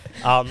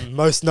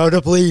 Most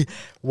notably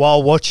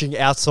while watching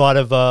outside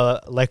of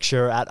a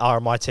lecture at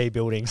RMIT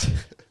buildings.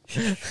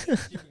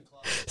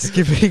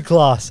 Skipping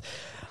class.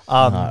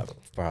 Nah,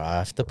 bro, I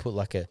have to put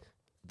like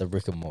the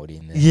Rick and Morty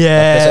in there.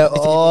 Yeah, Like,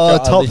 oh, I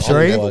top literally 3.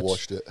 I've never watch-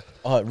 watched it.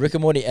 Oh, Rick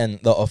and Morty and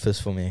The Office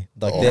for me.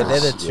 Like Oh, they're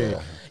the two.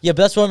 yeah. Yeah, but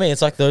that's what I mean.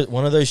 It's like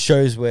one of those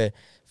shows where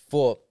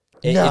for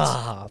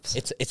Nah.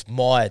 it's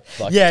my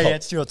like yeah, top.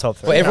 it's your top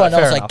 3. For everyone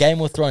fair else, like enough.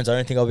 Game of Thrones, I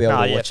don't think I'll be able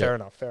Nah, to yeah, watch fair it.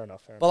 enough, fair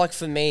enough. But like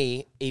for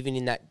me, even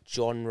in that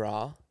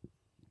genre,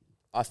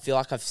 I feel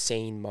like I've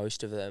seen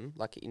most of them,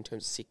 like in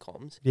terms of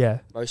sitcoms, Yeah.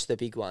 most of the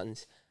big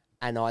ones.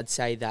 And I'd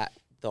say that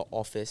The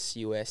Office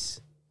US,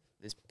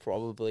 there's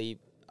probably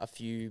a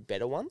few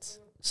better ones.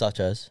 Such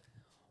as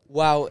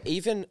Well,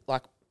 even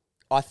like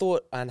I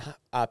thought, and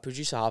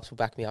producer Harps will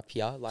back me up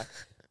here, like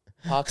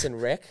Parks and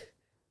Rec,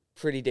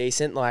 pretty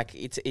decent. Like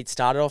it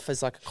started off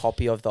as like a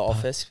copy of The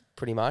Office,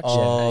 pretty much.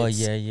 oh and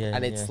it's- yeah,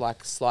 and it's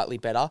like slightly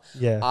better.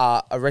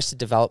 Yeah. Arrested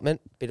Development,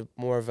 bit of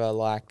more of a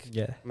like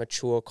Yeah.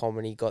 mature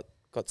comedy.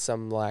 Got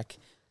some like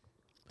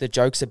the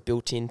jokes are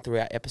built in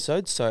throughout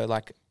episodes, so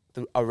like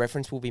a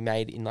reference will be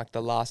made in like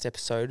the last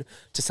episode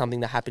to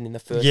something that happened in the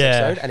first Yeah.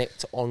 episode, and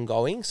it's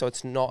ongoing. So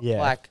it's not Yeah.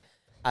 like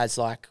as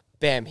like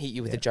bam hit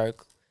you with Yeah. a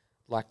joke,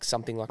 like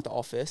something like The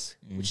Office,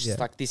 which is Yeah.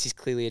 like this is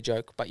clearly a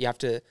joke, but you have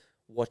to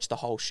watch the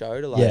whole show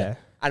to like. Yeah.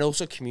 And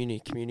also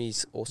Community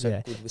is also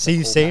Yeah. good. With So the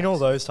you've seen all callbacks.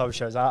 those type of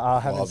shows. I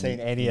haven't I've seen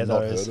any of not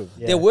those. heard of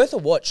Yeah. They're worth a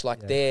watch.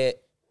 Like Yeah. they're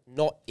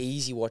not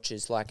easy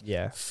watches. Like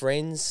Yeah.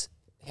 Friends,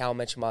 How I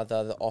Met Your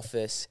Mother, The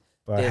Office.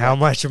 Bro, they're how like-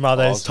 much your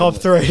mother I is was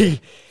top gonna-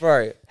 3?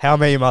 Bro, How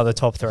many your mother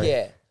top 3?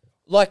 yeah.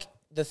 Like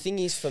the thing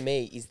is for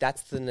me is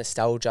that's the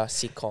nostalgia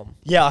sitcom.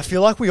 Yeah, I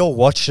feel like we all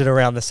watched it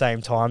around the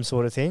same time,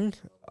 sort of thing.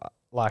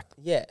 Like,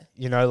 Yeah,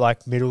 you know,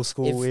 like middle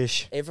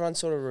school-ish. everyone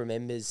sort of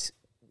remembers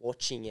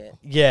watching it.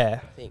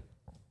 Yeah, I think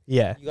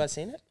yeah. you guys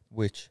seen it?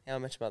 Which? How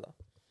Much Mother?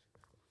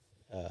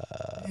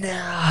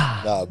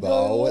 Nah,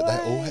 but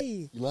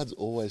way. you lads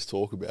always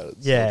talk about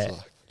it. So Yeah. it's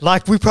like,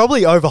 Like, we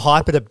probably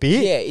overhype it a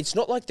bit, Yeah, it's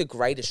not like the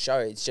greatest show.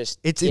 It's just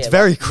It's yeah,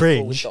 very like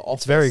Equal with cringe. The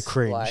It's very Office,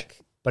 cringe. Like,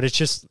 but it's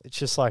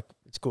just like,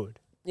 it's good.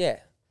 yeah,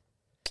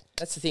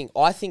 that's the thing.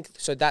 I think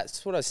so.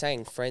 That's what I was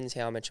saying. Friends,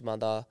 How I Met Your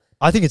Mother.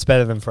 I think it's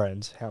better than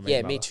Friends. How many?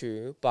 Yeah, me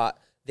too. But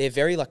they're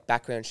very like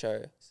background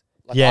shows.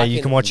 Like, Yeah, I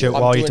you can watch it I'm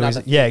while you're doing doing.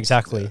 other Yeah, things,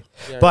 exactly.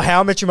 you know? But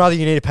How I Met Your Mother,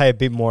 you need to pay a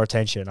bit more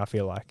attention. I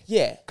feel like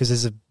Yeah, because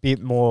there's a bit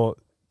more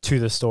to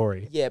the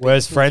story. Yeah, but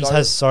whereas you can Friends go-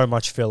 has so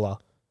much filler.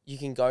 you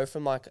can go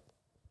from like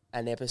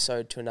an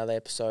episode to another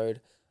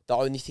episode. The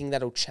only thing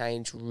that'll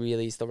change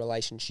really is the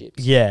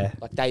relationships. Yeah,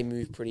 Like they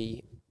move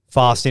pretty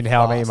fast in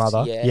How I Met Your Fast,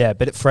 Mother. yeah. Yeah,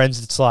 but at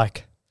Friends, it's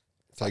like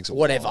takes a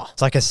whatever. while.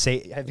 it's like a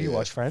Have you Yeah.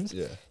 watched Friends?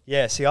 Yeah.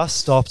 Yeah. See, I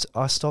stopped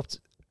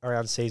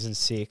around season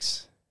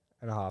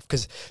 6.5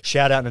 because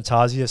shout out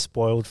Natasha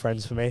spoiled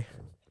Friends for me.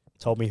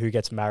 Told me who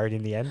gets married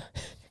in the end.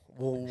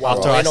 Well,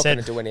 After we're I not said-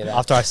 going to do any of that.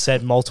 After I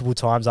said multiple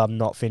times I'm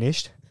not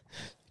finished.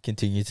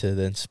 Continue to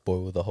then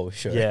spoil the whole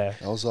show. Yeah.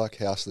 I was like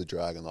House of the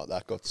Dragon, like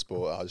that got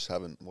spoiled. I just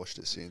haven't watched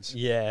it since.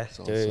 Yeah.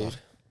 So it's Dude, like,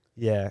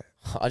 Yeah.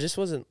 I just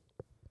wasn't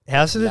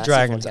House of the massive on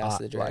Dragons. House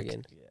are, of the like,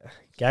 Dragon.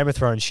 Game of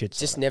Thrones shit. It's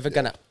just never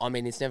gonna. I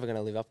mean, it's never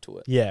gonna live up to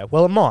it. Yeah.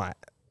 Well, it might.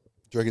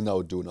 do you reckon they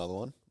would do another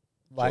one?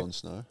 Like, Jon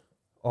Snow.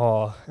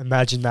 oh,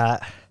 imagine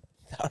that.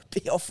 That would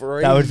be off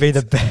road. That would be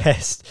the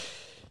best.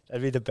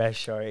 That'd be the best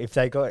show if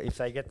they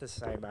get the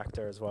same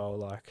actor as well.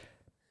 Like,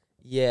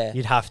 Yeah.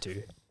 you'd have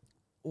to.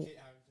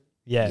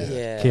 Yeah.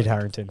 Yeah. Kid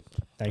Harington.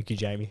 Thank you,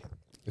 Jamie.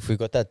 If we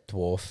got that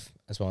dwarf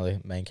as one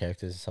of the main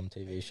characters of some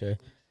TV show,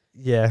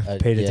 Yeah.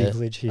 Peter yeah,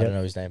 Dinklage. I don't Yeah.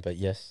 know his name, but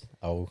yes,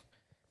 I'll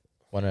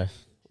want to.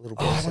 A little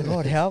bit. Oh my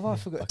god, how have I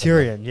forgot? Okay.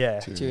 Tyrion. Yeah.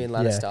 Tyrion Yeah.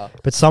 Lannister.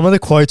 But some of the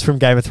quotes from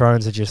Game of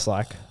Thrones are just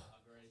like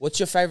What's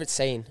your favorite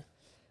scene?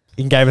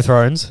 in Game of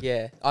Thrones.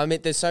 Yeah. I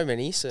mean, there's so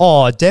many. So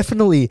Oh,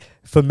 definitely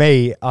for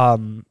me.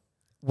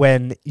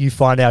 When you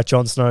find out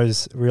Jon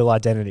Snow's real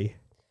identity,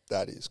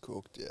 That is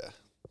cooked, yeah.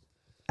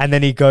 and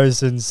then he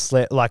goes and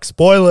like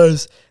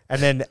spoilers,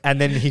 and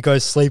then he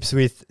goes sleeps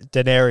with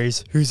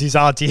Daenerys, who's his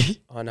auntie,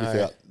 I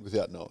know.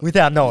 Without knowing.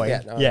 without knowing.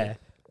 Without knowing. Yeah,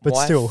 but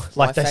My still, f-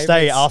 like my they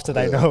stay favourites- after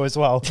they Yeah. know as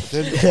well.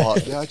 Then,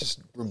 that just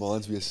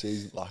reminds me of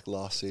season, like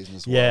last season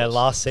as well. Yeah, It's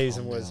last like,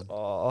 season calm was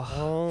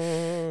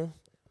down.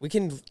 We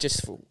can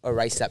just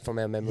erase that from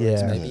our memories,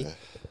 Yeah. maybe.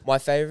 My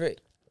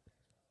favorite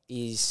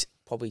is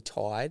probably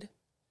tied.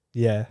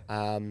 yeah,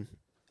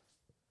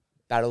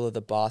 Battle of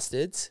the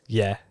Bastards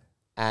yeah,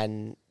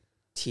 and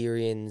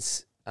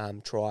Tyrion's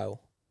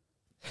trial.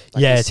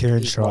 yeah. his-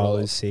 Tyrion's his trial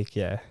monologue. is sick.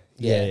 Yeah,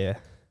 Yeah. yeah.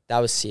 That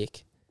was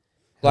sick.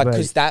 How Like, about-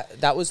 because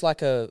that was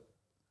like it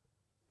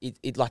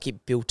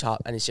built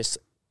up and it's just,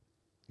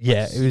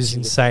 yeah, it was Huge.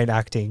 insane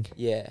acting.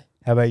 yeah.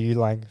 How about you,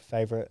 Lang?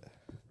 Favorite?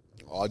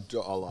 I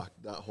like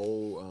that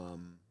whole.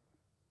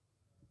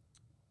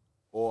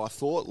 Or I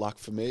thought, like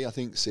for me, I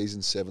think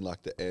season 7,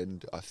 like the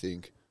end. I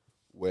think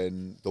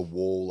when the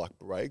wall like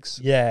breaks,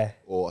 Yeah.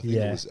 or I think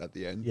Yeah. it was at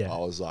the end. Yeah. I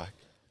was like,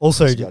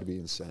 Also, it's got to be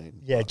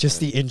insane. yeah, Like, just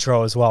the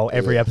intro as well.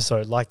 Every Yeah.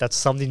 episode, like that's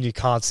something you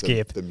can't the,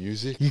 skip. the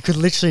music. You could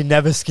literally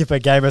never skip a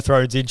Game of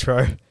Thrones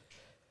intro.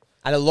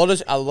 And a lot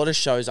of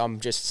shows, I'm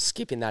just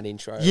skipping that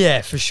intro.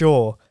 Yeah, for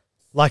sure.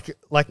 Like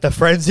the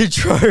Friends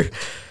intro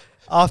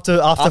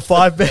after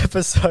 5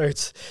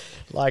 episodes.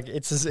 Like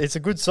it's a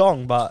good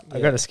song, but I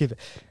Yeah. gotta skip it.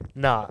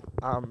 Nah.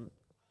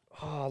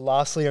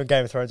 Lastly on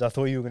Game of Thrones, I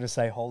thought you were gonna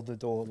say "Hold the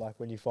Door," like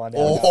when you find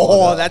out.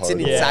 Oh, that's an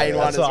Yeah, insane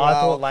one that's as what well. I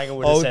thought Langer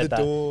would have Hold said the that.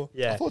 door. I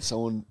Yeah, thought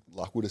someone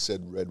like would have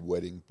said Red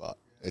Wedding, but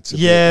it's a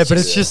yeah, bit, but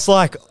it's just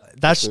like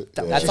that's Yeah.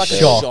 that That's was like a a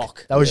shock.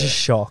 shock. That was Yeah. just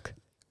shock.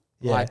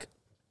 Yeah, Like,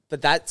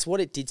 but that's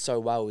what it did so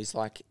well is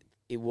like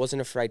it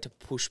wasn't afraid to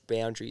push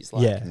boundaries.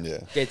 Like, yeah. yeah.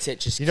 Dead Set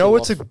just. You know kill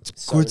what's a off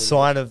so good many-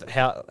 sign of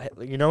how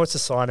it's a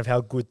sign of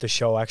how good the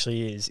show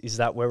actually is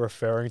that we're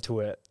referring to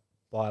it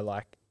by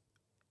like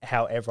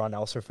how everyone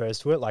else refers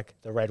to it, like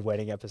the Red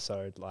Wedding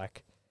episode,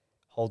 like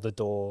Hold the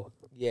Door,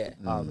 Yeah.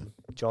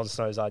 Jon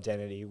Snow's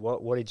identity.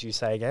 What did you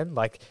say again?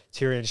 Like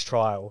Tyrion's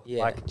trial. Yeah.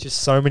 Like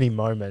just so many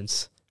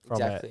moments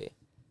from it. Exactly.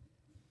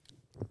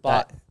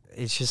 But That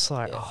it's just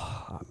like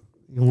Yeah.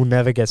 you'll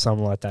never get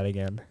something like that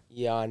again.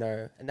 yeah, I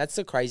know, and that's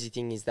the crazy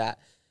thing is that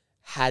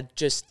had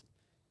just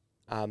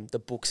the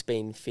books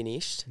been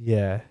finished,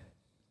 Yeah.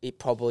 it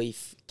probably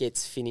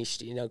gets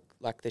finished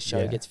the show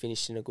Yeah. gets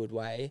finished in a good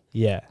way,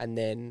 Yeah. and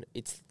then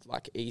it's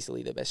like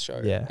easily the best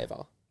show Yeah.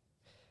 ever.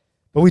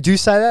 But we do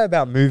say that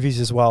about movies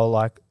as well.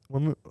 Like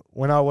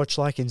when I watch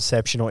like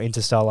Inception or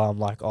Interstellar, I'm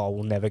like, oh,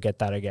 we'll never get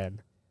that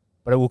again,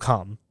 but it will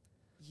come.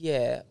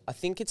 Yeah, I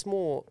think it's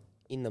more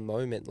in the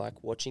moment,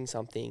 like watching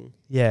something,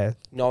 Yeah,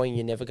 knowing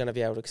you're never going to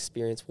be able to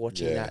experience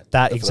watching Yeah. that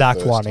that For the exact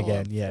first one time.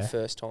 again. the Yeah.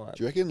 first time.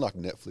 Do you reckon like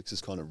Netflix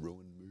has kind of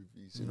ruined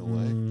movies in a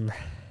way?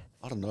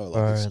 I don't know. Like,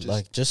 Bro, it's just,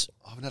 like just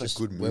I haven't had just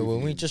a good movie.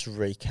 when we in- just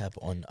recap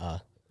on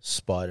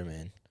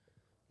Spider-Man,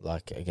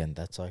 like again,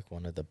 that's like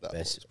one of the That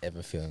best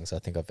ever feelings I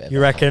think I've ever.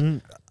 You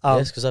reckon?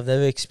 Yes, because I've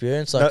never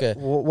experienced like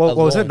what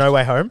was it? launch. No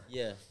Way Home.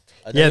 yeah,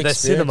 Yeah, the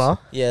cinema.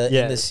 Yeah,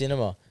 Yeah. in the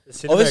cinema. The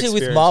cinema Obviously,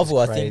 with experience Marvel,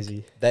 was I think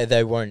crazy.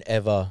 they won't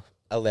ever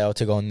allow it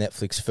to go on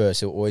Netflix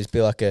first. It'll always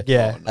be like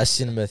Yeah, a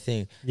cinema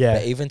thing. yeah,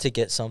 But even to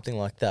get something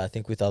like that, I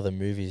think with other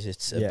movies,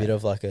 it's a Yeah. bit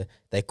of like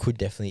they could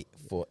definitely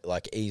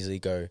easily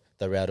go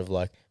the route of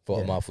like for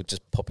Yeah. Marvel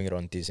just popping it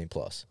on Disney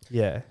Plus.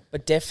 yeah,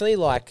 But definitely,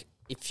 like,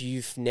 if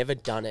you've never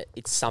done it,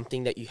 it's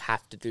something that you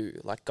have to do,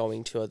 like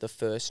going to the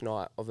first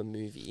night of a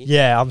movie.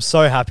 yeah. I'm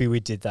so happy we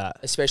did that.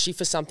 Especially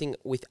for something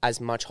with as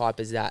much hype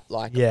as that.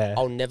 Like, Yeah.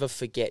 I'll never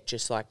forget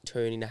just like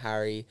turning to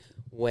Harry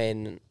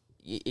when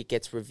it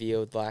gets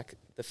revealed, like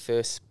the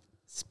first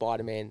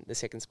Spider-Man, the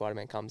second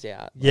Spider-Man comes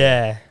out.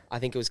 Yeah, I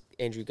think it was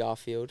Andrew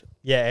Garfield.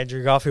 yeah.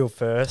 Andrew Garfield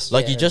first.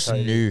 Like Yeah, you just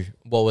totally. knew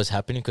what was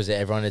happening because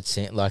everyone had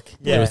seen like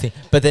Yeah. everything.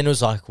 But then it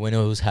was like when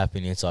it was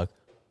happening, it's like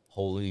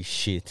holy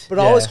shit. But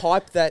I was Yeah.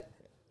 hyped that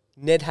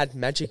Ned had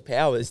magic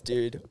powers,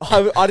 dude.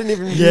 I didn't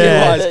even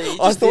Yeah. realize. He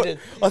I just thought didn't.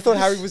 I thought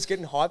Harry was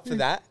getting hyped for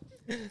that,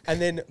 and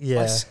then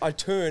Yeah. I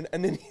turn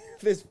and then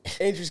there's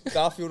Andrew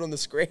Garfield on the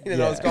screen,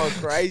 and I was Yeah. going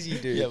crazy,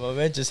 dude. Yeah, my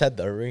man just had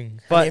the ring.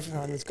 But and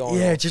everyone was going.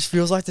 yeah, off. it just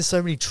feels like there's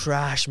so many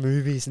trash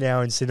movies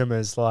now in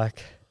cinemas.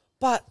 Like,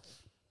 But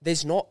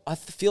there's not.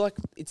 Feel like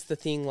it's the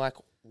thing. Like,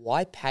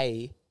 why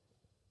pay?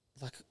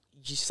 Like,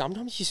 you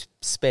sometimes you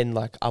spend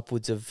like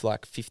upwards of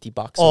like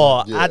 $50.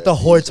 on oh, at the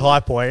Hoyt High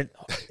Point,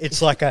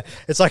 it's like an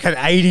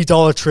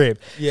 $80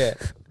 trip. yeah.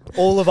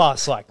 All of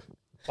us, like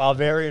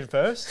Barbarian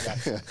first.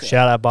 Like,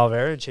 shout out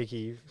Barbarian,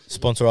 cheeky.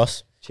 Sponsor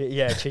us. Cheeky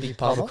Big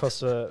pub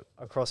Parma?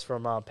 across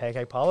from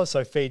Pancake Parlor.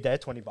 So feed there,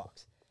 $20.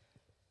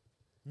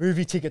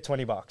 Movie ticket,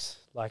 $20.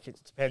 Like, it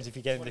depends if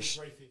you're getting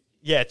the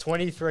yeah,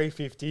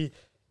 $23.50.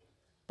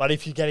 But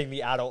if you're getting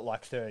the adult,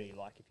 like 30.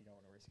 Like, if you don't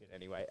want to risk it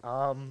anyway.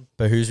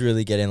 But who's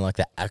really getting like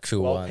the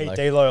actual Well, one? Pete Like,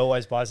 D'Lo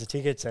always buys the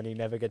tickets and he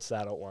never gets the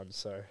adult one.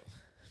 So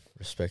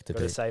respect to got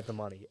to Pete. save the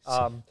money.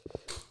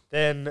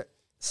 Then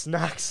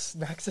snacks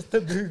at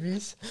the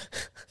movies.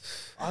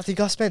 I think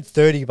I spent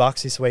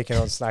 $30 this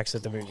weekend on snacks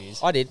at the movies.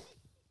 I did.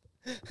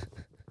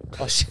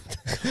 Oh shit.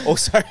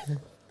 Also,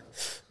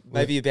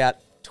 maybe about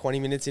 20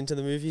 minutes into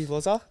the movie,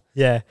 was I?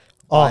 Yeah.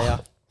 I,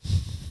 Oh,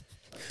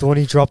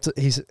 Thorny dropped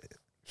his.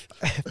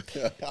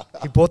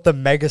 He bought the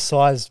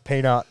mega-sized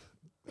peanut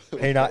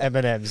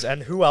M&Ms,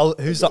 and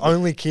who's the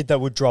only kid that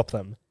would drop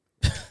them?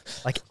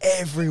 Like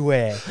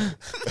everywhere.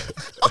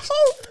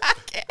 whole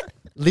packet.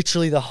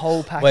 Literally the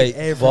whole packet. Wait,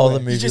 everywhere. while the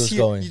movie was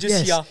going. You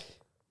just Yes.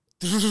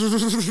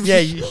 hear. Yeah,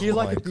 you hear Oh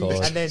like my a big,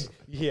 God. and then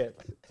you hear,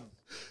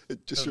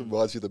 It just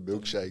reminds you of the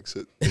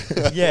milkshakes.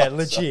 yeah,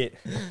 legit.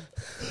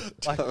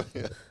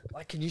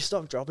 Like, can you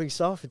stop dropping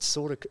stuff? It's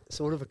sort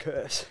of a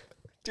curse.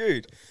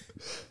 Dude.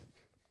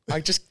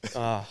 I'm just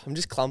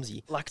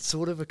clumsy. Like,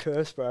 sort of a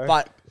curse, bro.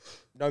 But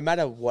no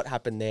matter what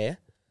happened there,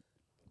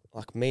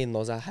 like me and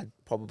Loza had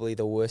probably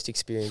the worst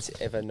experience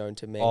ever known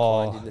to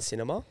mankind Oh. in the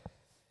cinema.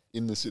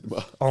 In the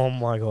cinema. Oh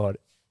my god!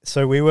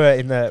 So we were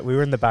in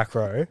the back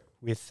row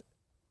with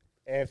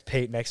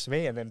Pete next to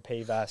me, and then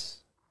P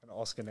Vass and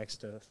Oscar next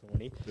to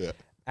Thorny. Yeah.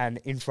 And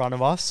in front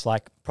of us,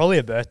 like probably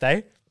a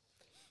birthday,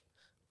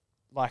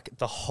 like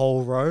the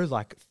whole row,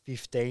 like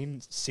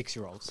 15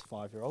 6-year-olds,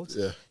 5-year-olds.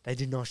 Yeah. They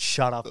did not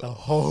shut up the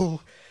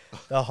whole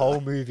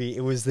movie.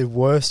 It was the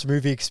worst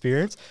movie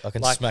experience. I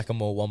can like- smack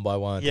them all one by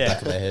one at Yeah. the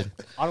back of their head.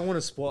 I don't want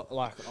to spot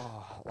like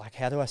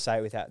how do I say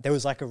it without? There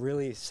was like a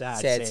really sad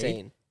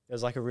Scene. There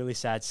was like a really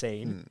sad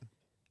scene. Mm.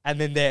 And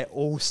then they're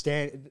all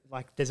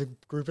there's a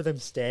group of them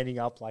standing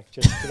up, like,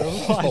 just to the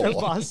right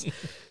of us.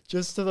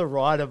 Just to the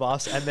right of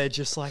us. And they're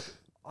just like,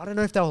 I don't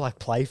know if they were, like,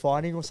 play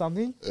fighting or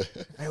something.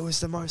 It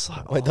was the most,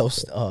 like, Wait, I thought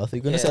you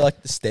were going to say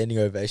like the standing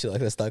ovation, like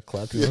they start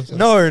clapping. Or something.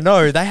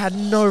 No, they had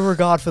no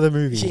regard for the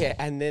movie. Yeah,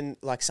 and then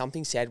like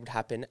something sad would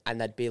happen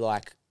and they'd be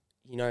like,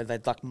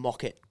 they'd like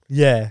mock it.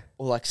 Yeah.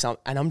 Or like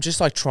and I'm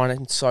just like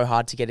trying so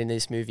hard to get into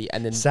this movie,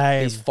 and then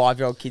Same. these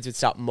 5-year-old kids would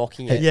start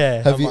mocking it.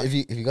 Yeah. Have I'm you, like- have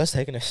you guys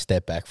taken a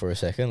step back for a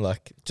second?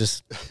 Like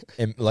just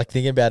like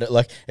thinking about it,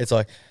 like it's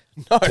like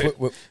No.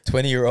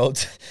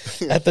 20-year-olds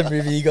at the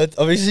movie. You got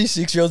obviously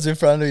 6-year-olds in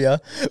front of you,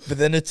 but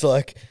then it's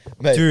like,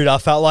 mate, Dude, I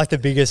felt like the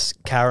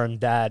biggest Karen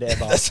dad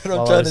ever. that's what I'm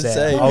while trying was to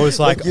there. say. I was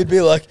like, you'd be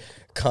like,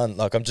 cunt,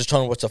 like I'm just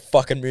trying to watch a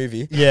fucking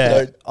movie. yeah,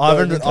 Don't I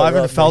haven't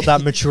interrupt felt me.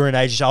 that mature in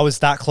ages. I was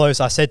that close.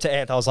 I said to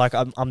Ant, I was like,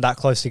 I'm that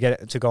close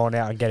to going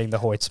out and getting the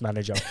Hoyt's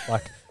manager.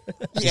 Like,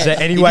 is there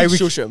any way we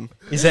shush him?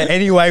 is there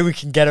any way we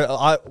can get it?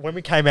 When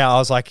we came out, I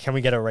was like, can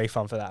we get a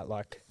refund for that?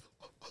 Like,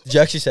 Did you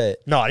actually say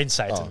it? no, I didn't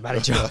say it to Oh. the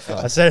manager.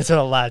 I said it to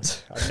the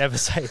lads. I never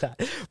say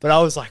that. But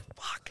I was like,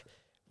 fuck,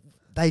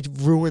 they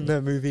ruined the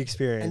movie And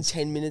experience.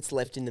 10 minutes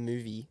left in the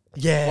movie.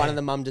 Yeah, One of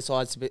the mum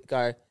decides to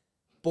go,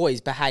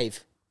 boys,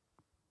 behave.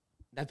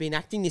 They've been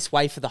acting this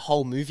way for the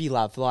whole movie,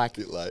 love. Like,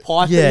 Bit late.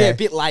 Piper, Yeah. a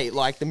bit late.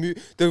 Like,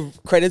 the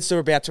credits are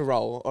about to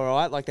roll, all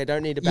right? Like, they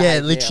don't need to behave yeah,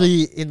 now.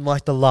 literally in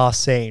like the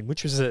last scene,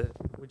 which was a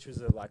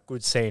like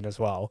good scene as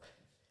well.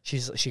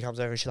 she comes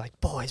over and she's like,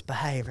 boys,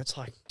 behave. It's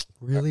like,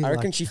 really? I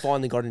reckon Like, she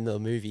finally got into the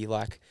movie.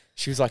 Like,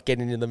 she was like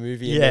getting into the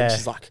movie, and Yeah. then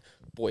she's like,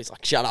 boys,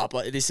 like, shut up.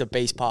 Like, this is a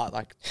beast part.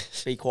 Like,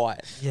 be quiet.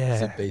 It's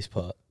yeah. a beast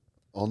part.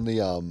 On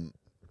the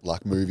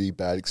like movie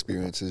bad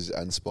experiences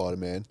and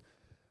Spider-Man.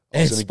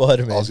 And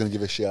Spider-Man. I was gonna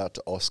give a shout out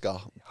to Oscar.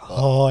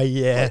 Oh,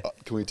 yeah.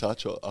 Can we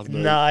touch on? I don't know.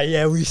 Nah,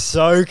 yeah, we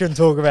so can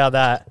talk about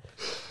that.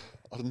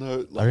 I don't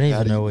know. Like, I don't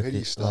even know what how do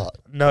you this- start?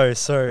 No,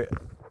 so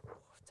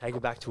take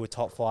it back to a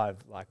top 5,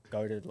 like,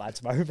 go to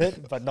lads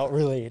moment, but not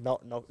really. No,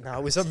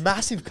 it was a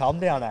massive come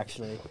down,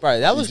 actually.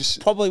 Bro, that You was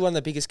just- probably one of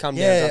the biggest come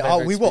downs Yeah,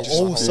 I've ever we were experienced in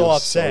my all whole so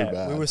life. Feels so upset.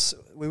 bad.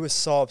 We were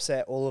so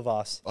upset, all of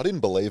us. I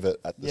didn't believe it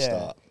at the Yeah.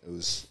 start. It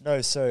was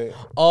No, so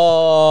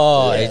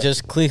Oh, Yeah. it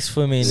just clicks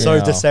for me so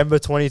now. December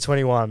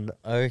 2021.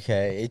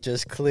 Okay, it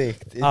just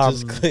clicked. It Um,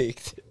 just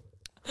clicked.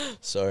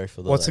 Sorry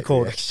for the What's it late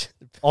called? reaction.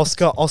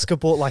 Oscar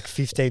bought like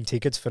 15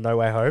 tickets for No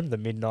Way Home, the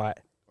midnight.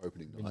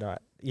 opening night.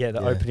 Yeah,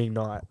 the Yeah. opening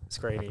night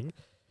screening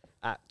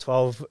at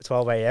 12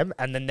 a.m.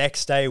 And the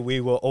next day we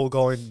were all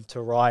going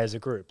to Rye as a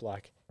group.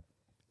 Like,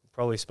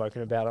 probably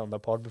spoken about it on the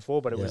pod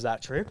before, but it was Yeah.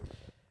 that trip.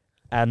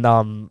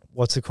 And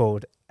what's it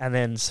called? And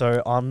then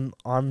so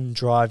I'm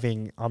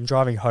driving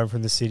home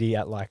from the city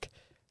at like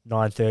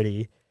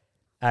 9:30,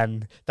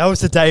 and that was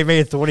the day me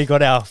and Thorny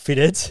got our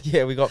fitted.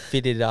 Yeah, we got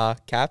fitted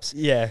caps.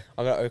 Yeah,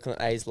 I got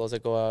Oakland A's,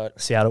 Loza got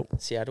Seattle.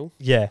 Seattle.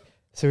 Yeah.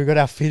 So we got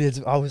our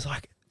fitted. I was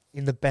like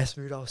in the best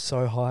mood. I was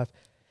so hyped.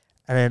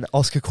 And then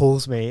Oscar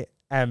calls me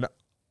and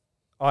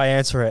I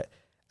answer it.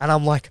 And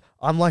I'm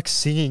like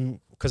singing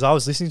because I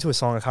was listening to a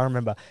song, I can't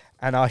remember.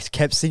 And I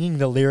kept singing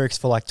the lyrics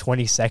for like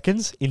 20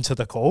 seconds into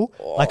the call.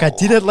 Like, I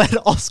didn't let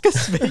Oscar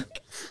speak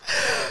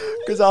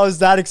because I was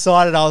that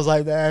excited. I was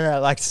like, nah,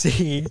 like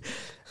singing.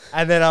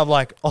 And then I'm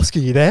like, Oscar,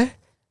 you there?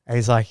 And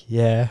he's like,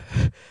 yeah.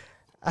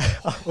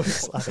 I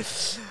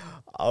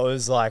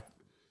was like,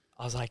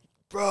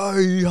 bro,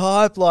 you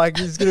hype? Like,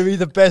 it's going to be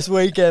the best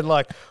weekend,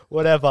 like,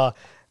 whatever.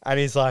 And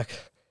he's like,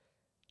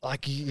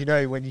 you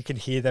know, when you can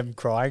hear them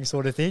crying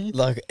sort of thing.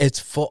 Like, it's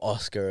for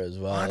Oscar as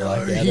well. I know,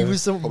 Like, he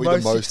was the Probably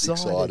most, the most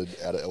excited.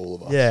 excited out of all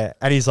of us. Yeah,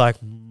 and he's like,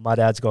 my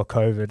dad's got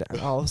COVID. And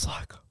I was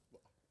like,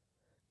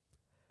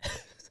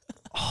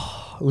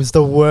 oh, it was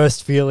the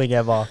worst feeling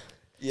ever.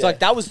 It's like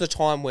that was the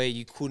time where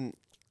you couldn't,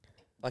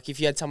 like, if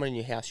you had someone in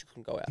your house, you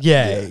couldn't go out.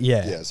 Yeah.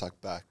 Yeah, it's like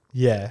back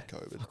Yeah.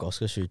 COVID. Like,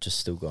 Oscar should have just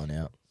still gone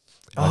out.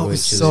 Oh, it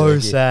was she so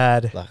like,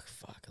 sad. Like,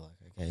 fuck, like,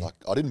 okay. Like,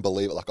 I didn't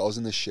believe it. Like, I was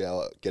in the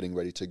shower getting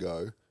ready to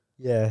go,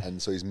 Yeah.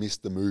 and so he's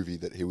missed the movie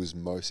that he was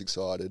most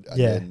excited, and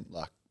Yeah. then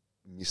like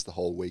missed the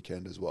whole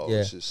weekend as well.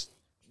 Yeah. It's just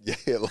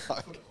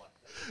like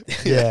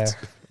Yeah.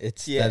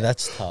 It's Yeah.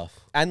 that's tough.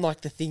 And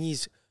like the thing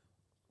is,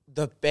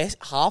 the best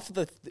half of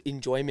the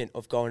enjoyment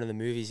of going to the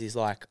movies is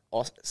like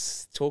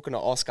talking to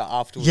Oscar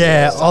afterwards.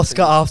 Yeah, or something.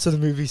 Oscar after the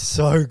movie's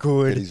so get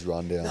good. his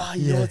rundown. No,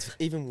 you know Yeah. what's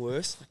even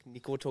worse? Like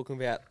Nicole talking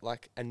about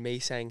like, and me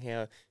saying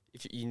how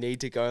if you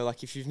need to go,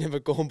 like if you've never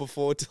gone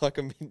before to like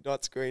a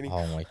midnight screening.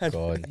 Oh my And,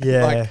 god.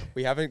 Yeah. Like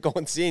we haven't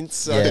gone since.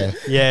 So Yeah.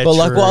 Yeah, But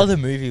like, true. what other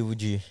movie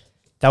would you?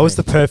 That was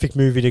the perfect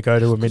movie to go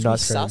to a was midnight we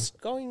screening. sus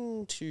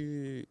going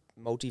to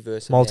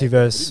Multiverse. They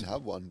Multiverse. didn't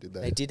have one, did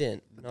they? They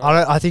didn't. No.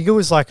 I think it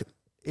was like,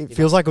 it You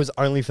feels know. like it was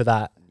only for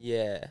that.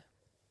 Yeah.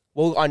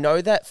 Well, I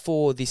know that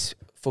for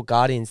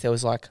Guardians, there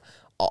was like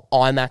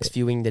IMAX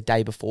viewing the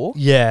day before,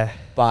 Yeah.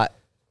 but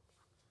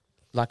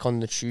like on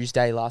the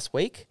Tuesday last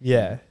week.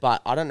 Yeah.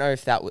 But I don't know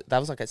if that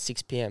was like at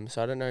 6 p.m.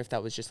 So I don't know if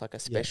that was just like a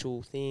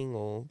special thing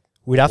or.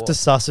 We'd have to What?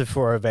 suss it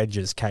for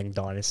Avengers Kang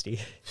Dynasty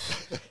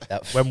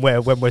That, when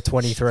we're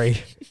 23.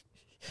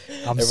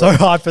 I'm so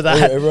hyped for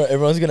that.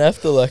 everyone's gonna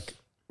have to like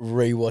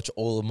rewatch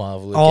all of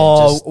Marvel again.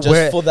 Oh, just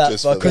we're- for that.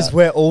 Just for Because that.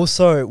 we're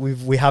also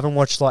we haven't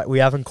watched, like, we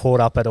haven't caught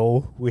up at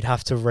all. We'd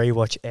have to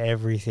rewatch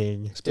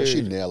everything.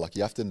 Especially Dude. now, like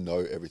you have to know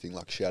everything.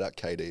 Like shout out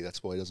KD,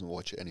 that's why he doesn't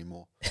watch it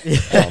anymore.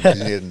 Yeah. 'Cause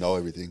you need to know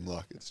everything.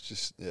 Like it's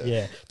just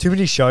Yeah. Too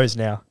many shows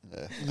now.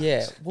 yeah.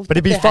 Yeah. Well, But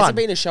it'd be there fun. hasn't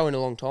been a show in a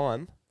long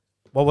time.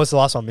 What was the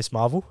last one? Miss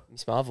Marvel?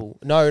 Miss Marvel.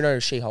 No,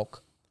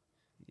 She-Hulk.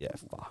 Yeah,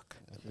 fuck.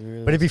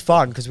 But it'd be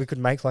fun because we could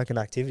make like an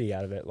activity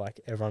out of it. Like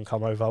everyone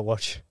come over,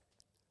 watch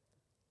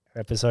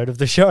an episode of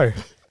the show.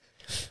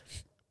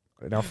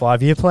 In our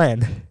 5-year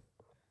plan.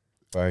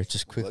 Bro,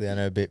 just quickly, I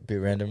know a bit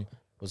random.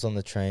 Was on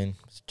the train,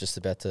 was just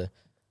about to.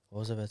 What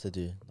was I about to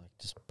do? Like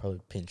just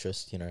probably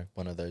Pinterest, you know,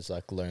 one of those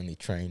like lonely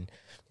train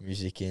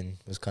music in.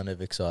 Was kind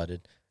of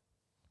excited.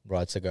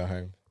 Rides to go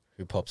home.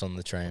 Who pops on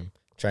the train?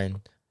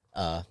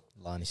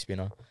 Lani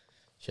Spinner.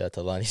 Shout out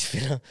to Lani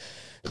Spinner.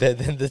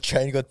 Then the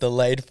train got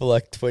delayed for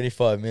like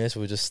 25 minutes.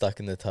 We were just stuck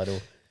in the tunnel.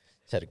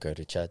 Just had to go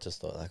to chat.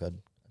 Just thought like I'd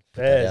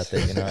put that out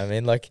there. You know what I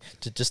mean? Like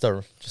just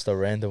a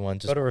random one.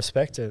 Just Gotta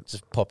respect it.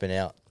 just popping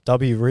out.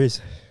 W Riz.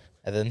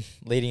 And then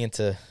leading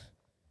into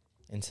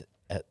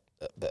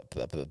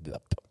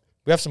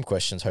we have some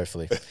questions,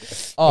 hopefully.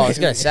 Oh, I was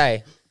going to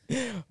say.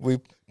 We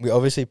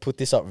obviously put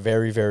this up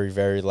very, very,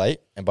 very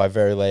late. And by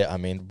very late, I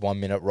mean 1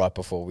 minute right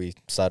before we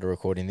started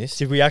recording this.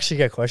 Did we actually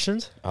get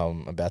questions?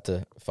 I'm about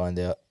to find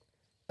out.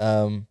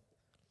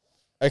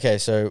 Okay,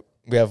 so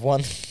we have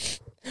one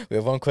We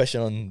have one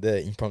question on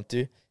the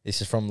impromptu.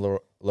 This is from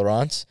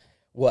Laurence.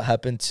 What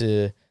happened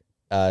to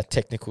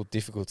technical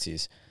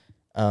difficulties?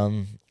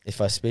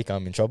 If I speak,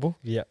 I'm in trouble.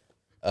 Yeah.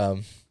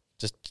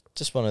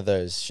 Just one of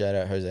those. Shout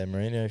out Jose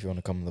Marino if you want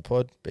to come on the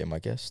pod, be my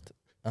guest.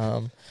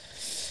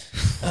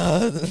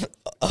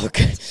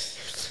 Okay.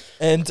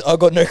 And I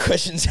got no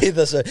questions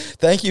either. So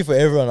thank you for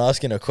everyone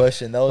asking a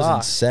question. That was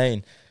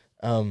insane.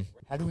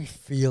 How do we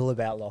feel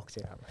about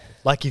lockdown?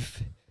 Like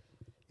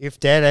if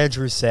Dan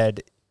Andrews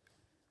said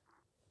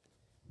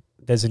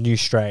there's a new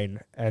strain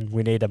and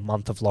we need a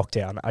month of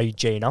lockdown, are you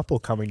G'ing up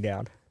or coming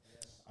down?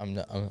 I'm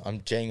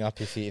G'ing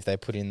up if they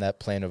put in that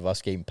plan of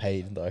us getting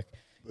paid. Like,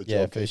 The yeah,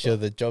 job for keeper. sure,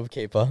 the job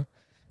keeper.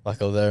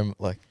 Like, although,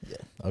 like, yeah,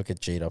 I'll get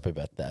G'd up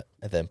about that,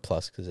 and then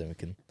plus because then we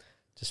can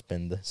just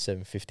spend the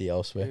 $750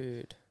 elsewhere.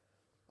 Dude.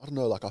 I don't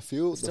know. Like, I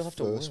feel Still the have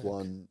to first work.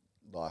 one,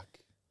 like,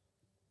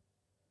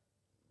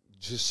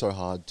 just so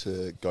hard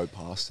to go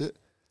past it.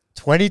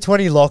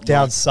 2020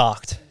 lockdown Like-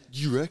 sucked.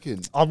 You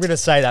reckon? I'm going to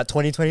say that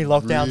 2020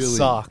 lockdown Really?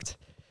 sucked.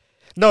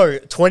 No,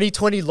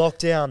 2020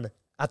 lockdown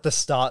at the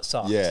start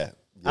sucked. Yeah.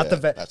 At the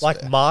that's like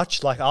fair.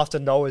 March, like after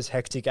Noah's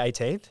hectic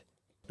 18th.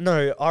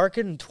 No, I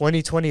reckon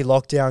 2020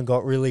 lockdown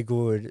got really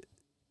good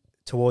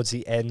towards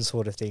the end,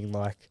 sort of thing.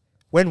 Like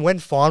when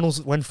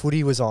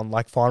footy was on,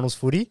 like finals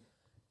footy.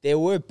 There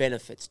were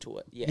benefits to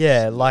it. Yes.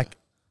 Yeah, like.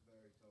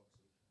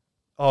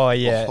 Oh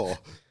yeah, Oh,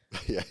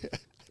 yeah.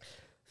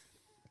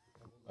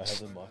 I have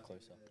the mic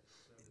closer.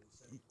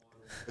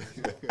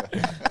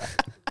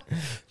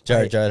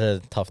 Jared had a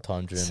tough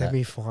time during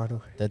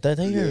semi-final. that. Don't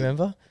you Yeah.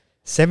 remember?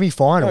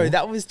 Semi-final. No,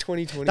 that was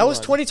 2021. That was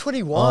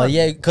 2021. Oh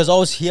yeah, because I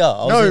was here.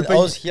 I No, was but-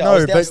 was here. no, I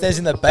was but- downstairs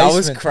in the That basement.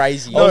 was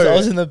crazy. I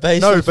was in the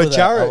basement. No, for but that.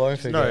 I won't Jared.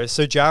 forget. No,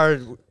 so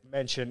Jared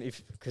mentioned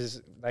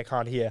because they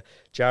can't hear.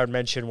 Jared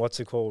mentioned what's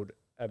it called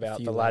about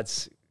few the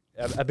lads.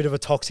 A bit of a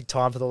toxic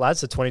time for the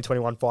lads, the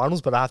 2021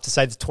 finals, but I have to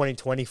say the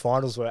 2020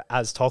 finals were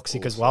as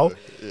toxic as well. Also,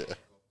 Yeah.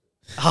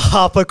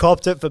 Harper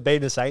copped it for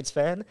being a Saints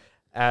fan,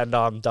 and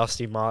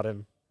Dusty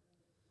Martin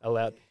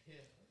allowed.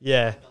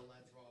 Yeah.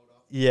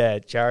 Yeah,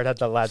 Jared had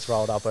the lads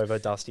rolled up over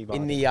Dusty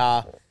Martin. in the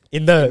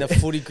in in the the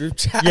footy group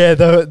chat. yeah,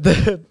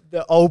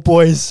 the old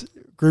boys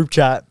group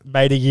chat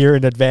made a year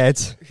in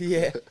advance.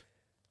 Yeah.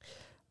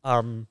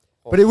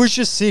 But it was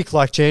just sick,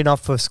 like Gene up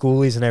for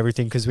schoolies and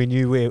everything, because we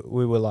knew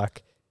we were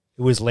like,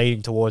 it was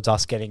leading towards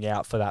us getting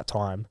out for that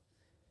time.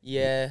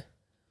 Yeah.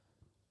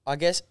 I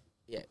guess,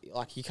 yeah,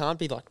 like you can't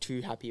be like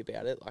too happy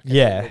about it. Like at the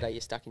Yeah. end of the day,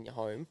 you're stuck in your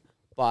home.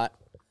 But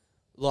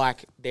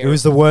like It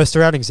was the worst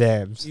around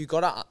exams. you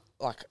gotta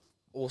like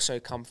also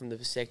come from the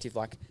perspective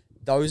like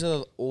those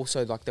are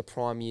also like the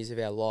prime years of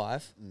our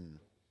life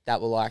that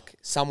were like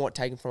somewhat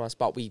taken from us,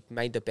 but we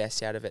made the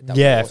best out of it. That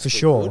we Yeah, possibly for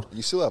sure. could.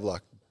 You still have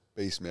like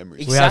beast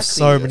memories. We have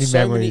so many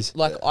memories.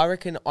 Like I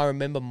reckon I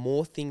remember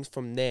more things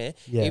from there,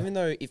 Yeah. even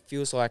though it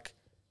feels like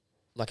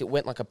it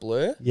went like a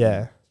blur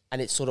Yeah,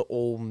 and it's sort of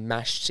all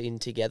mashed in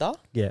together.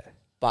 yeah,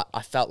 But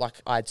I felt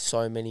like I had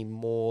so many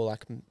more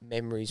like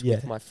memories Yeah.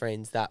 with my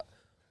friends that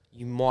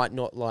you might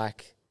not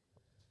like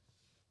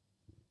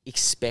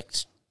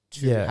expect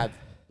to Yeah. have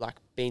like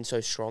been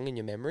so strong in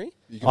your memory.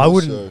 You can I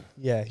wouldn't. also-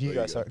 Yeah, you There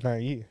go. you Sorry, go. no,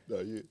 you. No,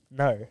 you.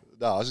 No.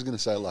 No, I was just gonna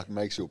say like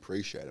makes you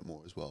appreciate it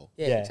more as well.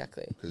 Yeah, Yeah.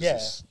 exactly. Because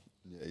Yeah.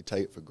 you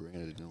take it for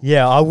granted. And all.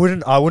 Yeah, I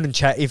wouldn't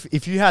chat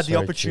if you had the So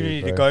true,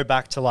 opportunity to bro. go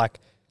back to like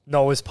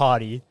Noah's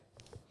party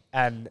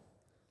and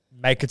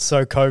make it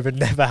so COVID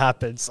never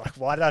happens. Like,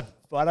 why did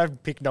I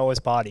pick Noah's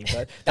party?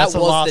 But that's the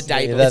was the last day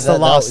thing. before. It's the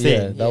last Yeah,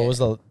 thing. that Yeah. was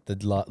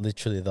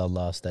literally the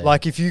last day.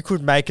 Like, if you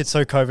could make it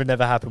so COVID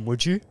never happened,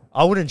 would you?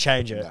 I wouldn't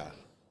change it. Nah.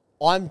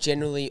 I'm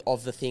generally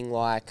of the thing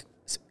like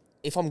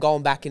if I'm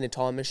going back in a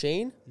time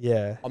machine,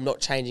 Yeah. I'm not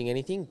changing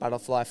anything.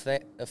 Butterfly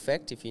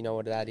effect, if you know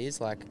what that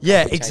is, like Yeah,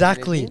 can't be changing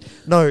exactly. anything.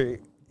 No.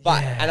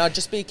 But yeah. and I'd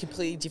just be a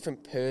completely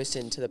different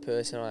person to the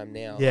person I am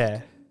now.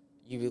 Yeah.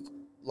 You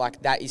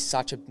like that is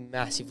such a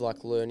massive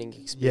like learning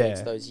experience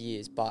Yeah. those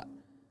years, but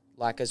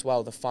like as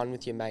well the fun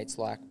with your mates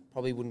like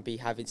probably wouldn't be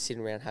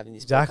sitting around having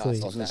this Exactly. podcast I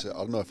was like gonna that. say I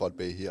don't know if I'd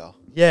be here.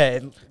 Yeah.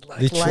 and, like,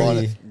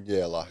 Literally.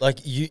 Yeah, like Like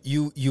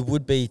you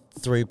would be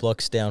 3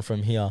 blocks down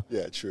from here.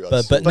 yeah, true.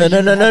 But But no you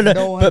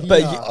no would have no but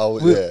idea. you, I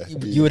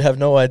would, you would have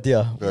no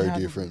idea. very I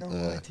have different.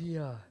 No yeah.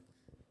 idea.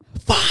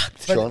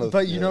 Trying to-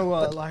 But you yeah. know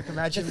what? Like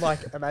imagine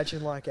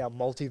like our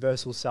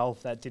multiversal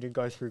self that didn't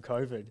go through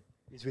COVID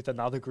is with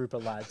another group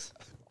of lads,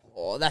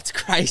 Oh, that's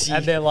crazy.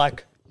 and they're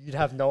like, you'd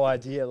have no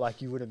idea.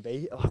 Like you wouldn't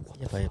be. Like, what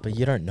Yeah, but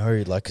you don't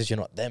know, like, because you're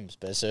not them,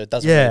 so it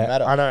doesn't Yeah, really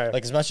matter. I know.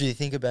 Like, as much as you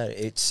think about it,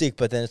 it's sick,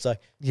 but then it's like,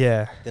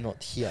 yeah. they're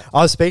not here.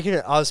 I was speaking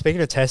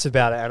to Tess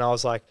about it, and I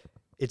was like,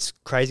 it's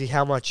crazy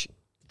how much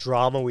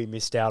drama we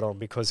missed out on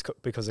because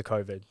of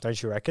COVID.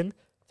 Don't you reckon?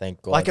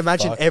 Thank God. Like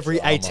imagine Fuck every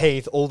drama.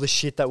 18th, all the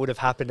shit that would have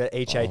happened at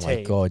each Oh 18th.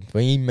 my God.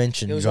 When you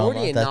mentioned there was drama,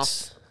 already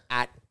that's... enough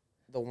at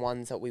the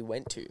ones that we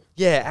went to.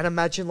 Yeah, and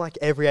imagine like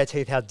every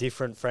 18th how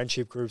different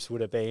friendship groups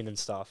would have been and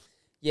stuff.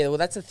 Yeah, well,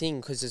 that's the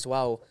thing because as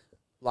well,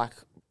 like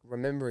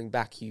remembering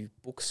back, you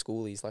book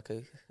schoolies like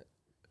a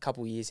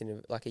couple years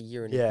like a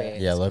year in Yeah.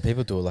 advance. Yeah, a lot of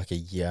people do it like a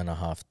year and a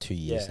half, 2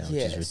 years Yeah. now, which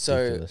Yeah, is so-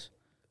 ridiculous.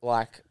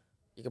 like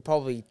you could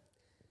probably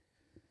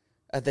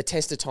the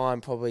test of time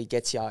probably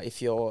gets you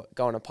if you're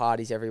going to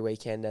parties every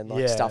weekend and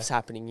like stuff's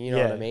happening. You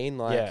know what I mean?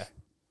 Like,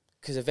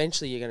 because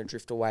eventually you're going to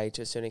drift away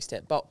to a certain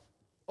extent, but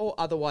or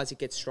otherwise it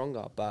gets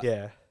stronger. But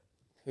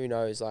who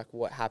knows? Like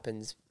what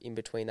happens in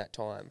between that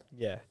time?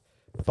 Yeah.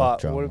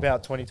 But what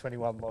about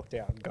 2021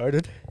 lockdown?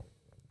 Goated.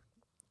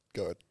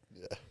 Good.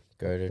 Yeah.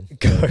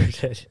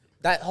 Goated.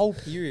 That whole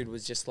period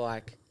was just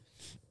like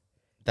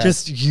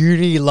just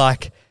uni,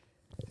 like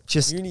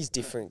just uni's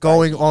different.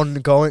 Going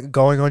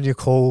on your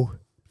call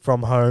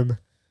from home,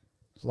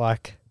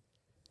 like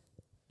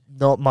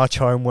not much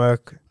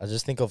homework. I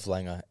just think of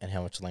Langer and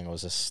how much Langer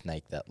was a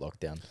snake that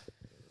lockdown.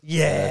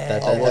 Yeah,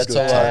 I was that's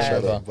going to all touch I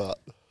on ever. it,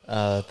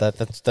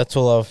 but That's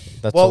all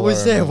I've. That's what all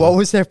was I their remember. What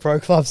was their pro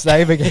club's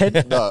name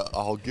again? no,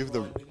 I'll give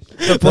the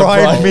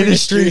Brian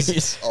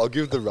Ministries. I'll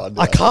give the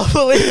rundown. I can't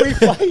believe we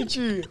played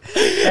you.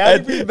 How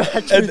did we match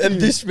with And you?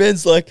 this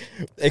man's like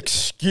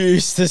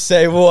excuse to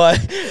say why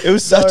it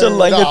was such a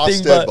Langer No, I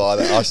thing, stand but by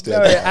that. I No,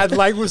 stand by that. and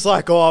Lang was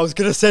like, "Oh, I was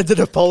gonna send an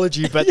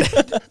apology, but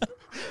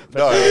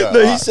No,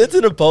 he sent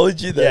an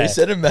apology though. Yeah. He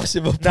sent a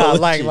massive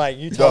apology. nah, Lang,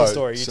 you tell a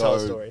story. You tell a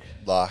story.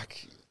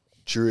 Like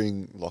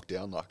during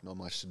lockdown, like not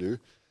much to do.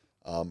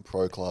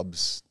 Pro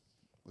clubs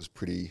was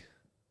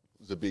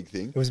a big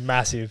thing. It was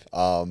massive.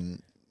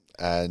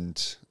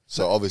 And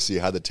so obviously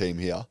you had the team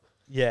here.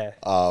 Yeah.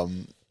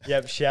 Um,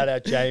 Yep. Shout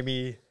out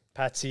Jamie,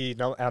 Patsy,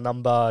 our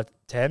number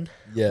 10.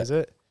 Yeah. Is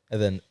it?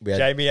 And then we had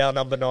Jamie, our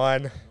number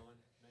 9.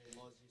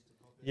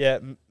 Yeah.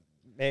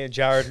 Me and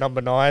Jared,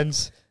 number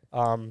 9s.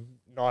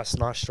 Nice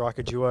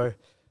striker duo.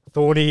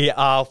 Thorny,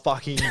 our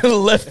fucking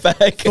left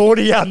back.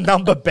 Thorny, our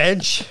number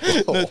bench.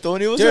 No,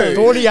 Thorny was Dude.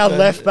 Thorny, our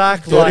left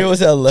back. Thorny like,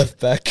 was our left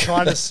back.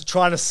 trying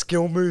to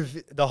skill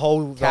move the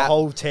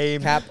whole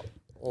team. Cap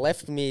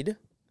left mid.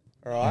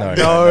 All right.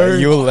 No.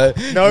 You were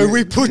No,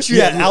 we put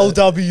you at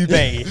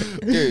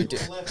LWB. Dude.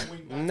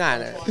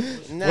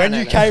 No. When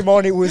you came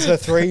on, it was a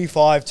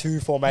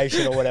 3-5-2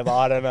 formation or whatever.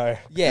 I don't know.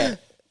 Yeah.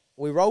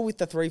 We roll with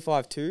the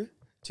 3-5-2.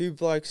 2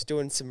 blokes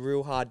doing some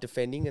real hard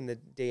defending in the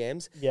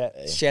DMs. Yeah.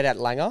 Shout out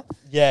Langer.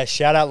 Yeah,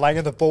 shout out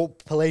Langer, the ball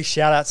police.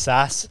 Shout out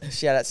Sass.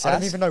 Shout out Sass. I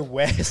don't even know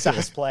where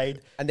Sass played.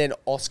 And then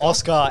Oscar.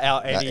 Oscar,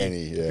 our Eddie, Eddie,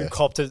 yeah. who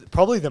copped it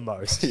probably the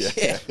most.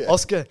 yeah.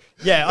 Oscar,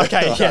 yeah,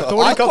 okay, yeah,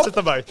 Thorny copped it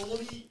the most.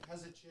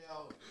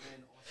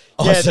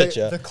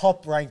 Yeah, the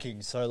cop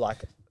rankings. So like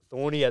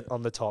Thorny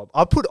on the top.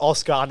 I put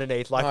Oscar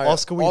underneath. Like No,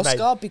 Oscar, we made.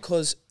 Oscar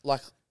because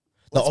like.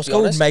 No, let's be Oscar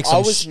would honest, make I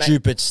some was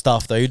stupid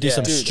stuff though. He'd do Yeah.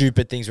 some Dude.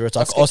 stupid things where it's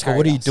like, Oscar Oscar,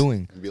 what are you carried us.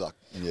 doing? You'd be like,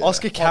 yeah.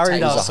 Oscar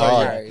carried takes us. a So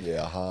hard- yeah. hard.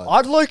 Yeah, hard.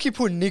 I'd low-key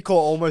put Nico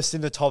almost in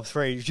the top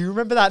 3. Do you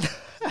remember that?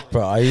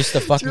 Bro, I used to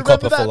fucking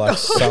remember cop it for that? like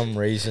some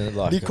reason,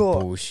 like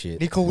Nico-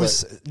 bullshit. Nico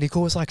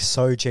was like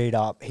so G'd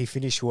up. He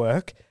finished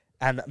work,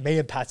 and me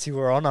and Patsy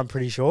were on. I'm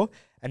pretty sure,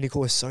 and Nico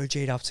was so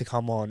G'd up to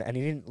come on, and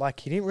he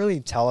didn't really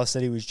tell us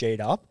that he was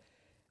G'd up,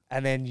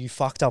 and then you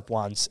fucked up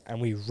once,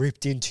 and we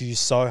ripped into you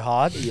so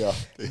hard. Yeah.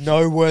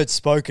 No words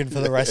spoken for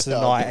the rest of the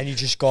Yeah. night, and you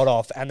just got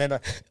off. And then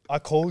I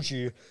called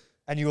you,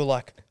 and you were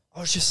like, "I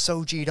was just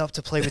so G'd up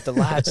to play with the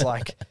lads.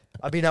 Like,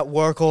 I've been at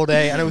work all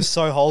day, and it was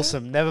so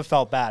wholesome. Never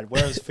felt bad."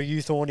 Whereas for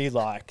you, Thorny,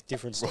 like,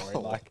 different story.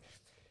 Like,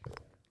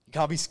 you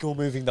can't be school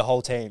moving the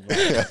whole team.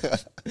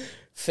 Like,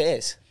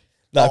 Fairs.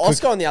 No, But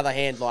Oscar on the other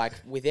hand, like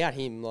without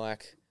him,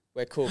 like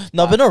we're cooked.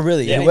 No, but not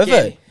really. Yeah,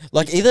 Whoever, yeah.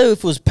 like either if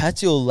it was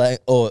Patsy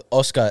or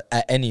Oscar,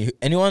 at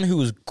anyone who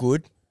was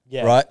good,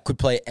 yeah. right, could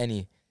play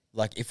any.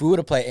 Like if we were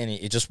to play any,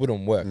 it just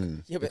wouldn't work.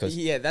 Yeah, but because-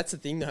 yeah, that's the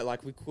thing though. Like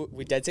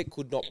we dead set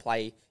could not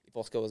play if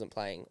Oscar wasn't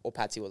playing or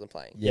Patsy wasn't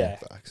playing. Yeah.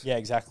 Facts. Yeah,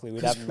 exactly.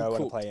 We'd Because have no one to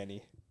cool. play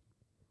any.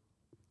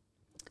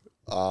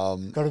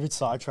 Um, Got a bit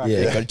sidetracked.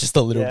 Yeah, there. got just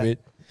a little Yeah. bit.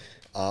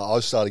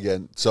 I'll start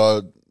again.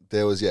 So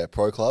there was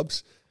pro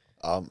clubs.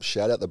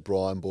 Shout out the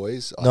Brian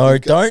boys. I No,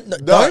 think-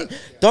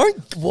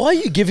 don't. Why are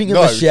you giving him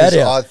No, a shout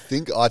because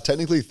out? I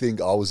technically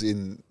think I was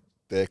in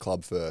their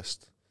club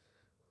first.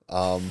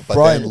 But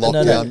Brian, then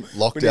no.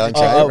 lockdown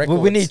check changed. the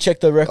we need to check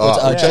the records.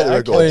 Alright, check the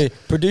records. Wait,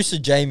 producer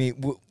Jamie,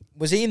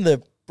 was he in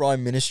the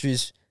Brian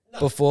Ministries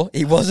before?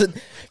 He wasn't.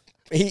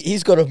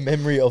 He's got a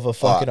memory of a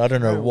fucking I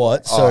don't know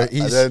what. So Alright,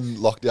 and he's then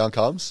lockdown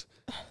comes,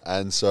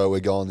 and so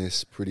we're going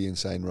this pretty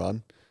insane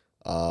run.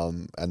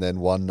 And then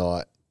one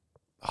night,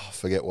 I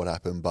forget what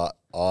happened, but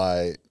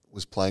I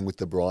was playing with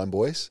the Brian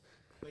boys.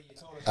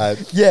 And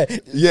yeah.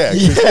 yeah,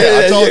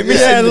 Yeah, I told you're you.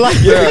 missing Yeah, the-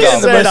 like you're you missing the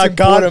said, most I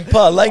important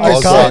part. Like I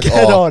was can't like,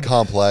 get on.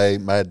 can't play.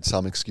 Made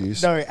some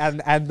excuse. No,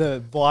 and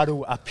the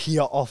vital appear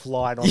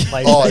offline on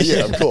PlayStation. Oh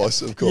yeah, of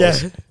course. Yeah.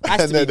 Has And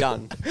to be then-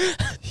 done.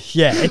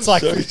 Yeah, it's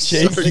like So the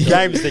cheeky.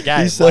 game's the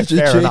game. He's like, such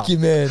a fair cheeky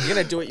enough. man. You're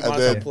gonna do it. You And might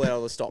as well then- pull out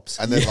all the stops.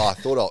 And then I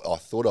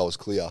thought I was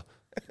clear.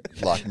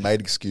 Like made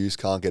excuse,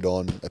 can't get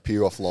on,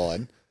 appear offline.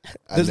 And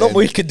There's not then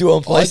much you can do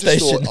on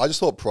PlayStation. I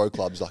just thought pro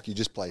clubs like you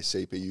just play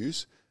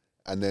CPUs,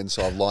 and then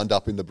so I've lined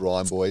up in the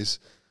Brian boys,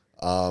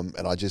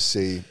 and I just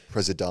see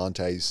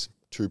Presidente's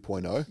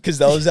 2.0, Because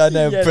that was our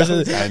name. Yeah, that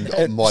President.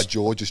 and my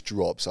jaw just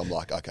drops. I'm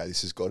like, okay,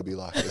 this has got to be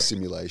like a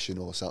simulation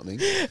or something.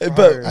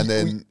 But And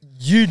then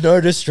You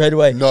noticed straight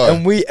away. No.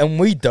 And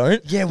we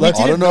don't. Yeah, we Like,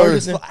 I didn't don't know.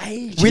 notice for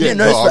ages. We didn't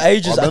notice no, for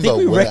ages. I think remember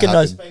we when it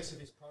recognized. happened.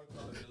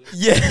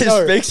 Yeah,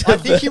 No, speaks I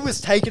of think the- he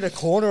was taking a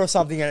corner or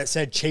something, and it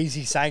said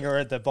 "cheesy Sanger"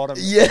 at the bottom.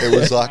 Yeah.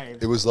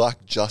 It was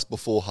like just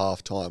before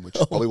half time, which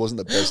probably wasn't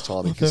the best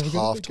timing because never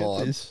gonna half forget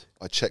time this.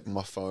 I checked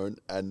my phone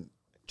and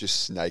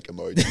just snake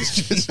emojis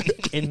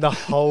just in the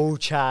whole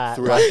chat.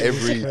 throughout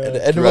every And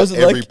it throughout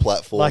wasn't every like-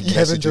 platform, like Kevin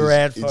messages,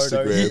 Durant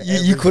photo. Instagram,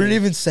 You couldn't everything.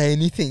 even say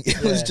anything.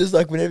 It was Yeah. just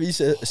like whenever you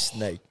said a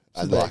snake.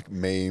 and Snake. like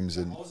memes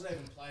and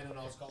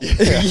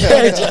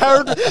Yeah,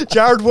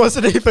 Jared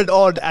wasn't even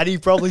on, and he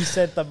probably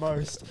said the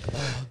most.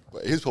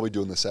 But he was probably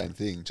doing the same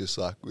thing, just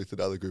like with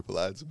another group of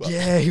lads. But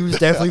Yeah, he was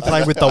definitely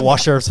playing with the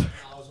washers.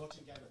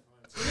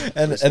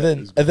 And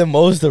then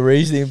what was the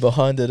reasoning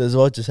behind it as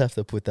well? Just have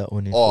to put that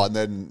one in. oh, and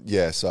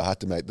then so I had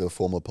to make the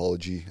formal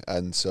apology,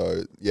 and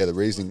so the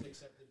reasoning.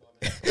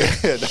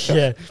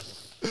 Yeah,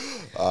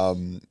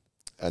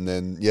 And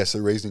then so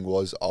the reasoning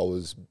was I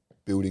was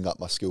building up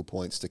my skill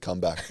points to come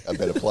back a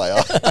better player.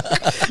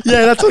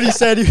 yeah, that's what he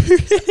said.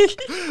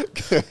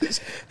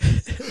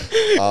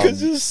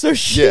 Because it was so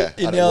shit.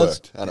 and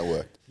it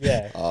worked.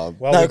 Yeah. Um,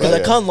 Well, No, we because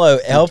got- I can't lie.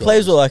 Our Good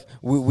players times. were like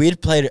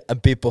we'd played a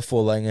bit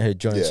before Langer had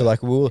joined, so Yeah.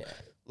 like we were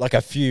like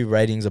a few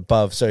ratings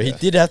above. So he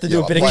did have to do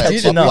Yeah, a bit of my player- we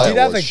did, catching my we up. player did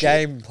have a was shit.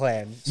 game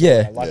plan.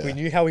 Yeah. Like we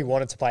knew how we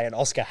wanted to play, and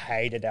Oscar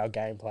hated our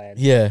game plan.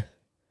 Yeah,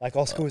 Like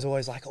Oscar was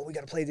always like, "Oh, we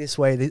got to play this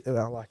way." And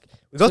I'm like,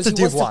 we got to He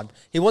Div wants 1.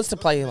 He wants to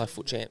play like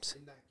foot champs.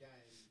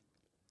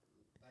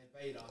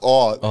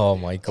 Oh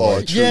my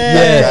god. true.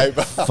 Yeah. That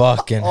game.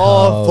 Fucking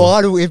Oh, hell.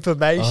 vital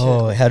information.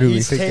 Oh, how do we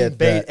His team forget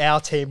beat that? our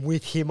team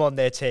with him on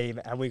their team,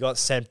 and we got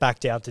sent back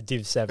down to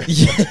Div 7.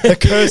 Yeah. The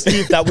cursed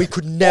div that we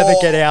could never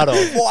get out of.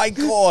 My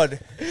god.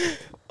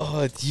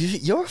 Oh,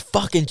 you're a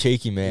fucking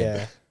cheeky man.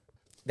 Yeah.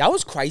 That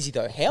was crazy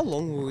though. How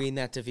long were we in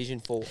that division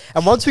for?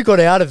 And once we got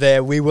out of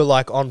there, we were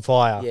like on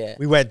fire. Yeah.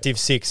 We went Div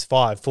 6,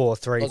 5, 4,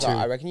 3, 2.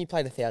 I reckon you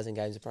played 1,000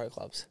 games of pro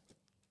clubs.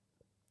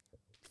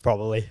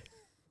 Probably.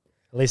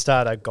 At least I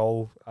had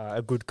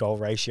a good goal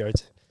ratio.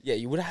 Yeah,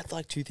 you would have had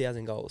like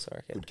 2,000 goals, I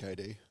reckon. Good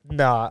KD.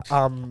 Nah,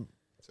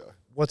 So,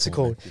 what's it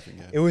called? different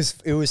game.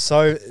 It was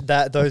so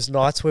that those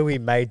nights where we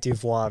made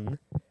Div 1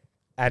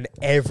 and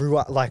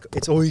everyone, like,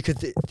 it's all you could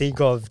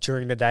think of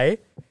during the day.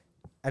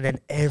 And then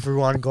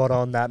everyone got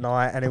on that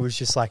night, and it was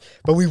just like,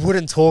 but we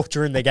wouldn't talk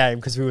during the game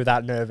because we were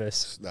that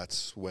nervous. That's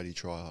sweaty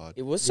try hard.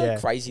 It was so Yeah.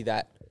 crazy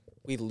that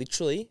we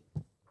literally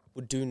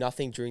would do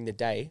nothing during the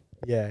day,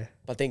 Yeah,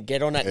 but then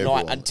get on at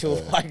Everyone, night until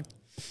yeah. like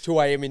 2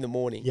 a.m. in the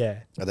morning.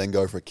 yeah. And then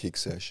go for a kick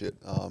session.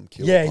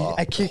 Yeah, Park.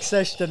 a kick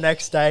session the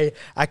next day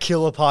at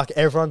Killer Park.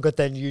 Everyone got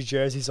their new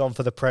jerseys on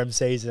for the Prem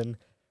season.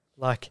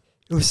 Like,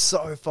 it was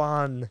so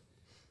fun.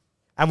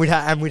 And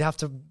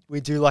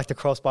we'd do like the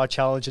crossbar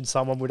challenge, and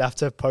someone would have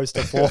to post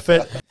a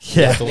forfeit.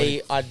 Yeah,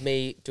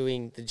 Me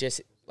doing the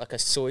just like a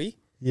soy.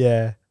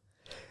 yeah.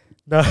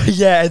 No,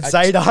 yeah, and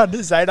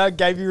Zaydan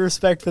gave you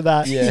respect for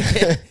that.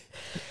 Yeah.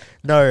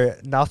 No,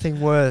 nothing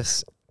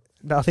worse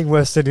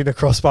than in a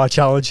crossbar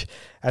challenge,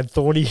 and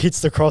Thorny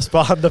hits the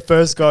crossbar on the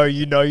first go.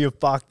 You know you're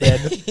fucked then,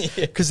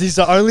 because he's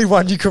the only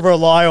one you can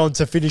rely on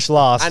to finish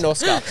last. And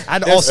Oscar.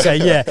 And Oscar,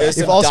 yeah. there's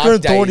If some Oscar dark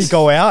and Thorny days.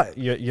 go out,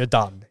 you're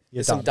done. You're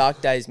There's some done.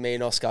 dark days me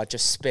and Oscar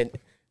just spent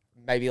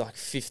maybe like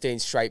 15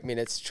 straight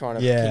minutes trying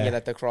to Yeah. ping it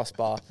at the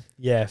crossbar.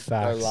 Yeah, No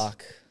facts.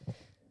 luck.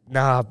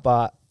 Nah,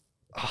 but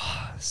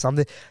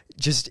something.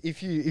 Just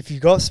if you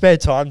got spare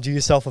time, do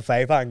yourself a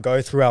favor and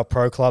go through our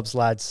Pro Clubs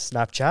lads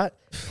Snapchat.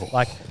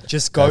 Like,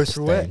 just go That's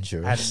through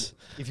dangerous. it.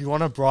 And if you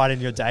want to brighten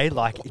your day,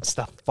 like, it's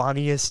the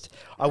funniest.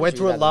 I went do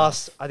through it that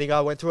last. I think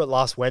I went through it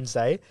last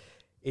Wednesday.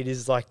 It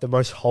is like the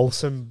most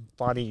wholesome,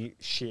 funny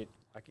shit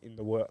like in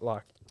the world.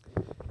 Like,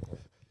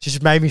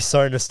 just made me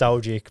so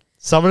nostalgic.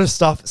 Some of the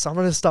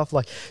stuff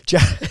like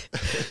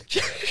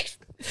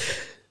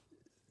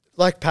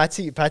like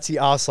Patsy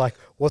asked like,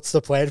 what's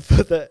the plan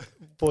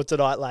for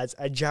tonight, lads?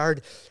 And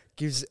Jared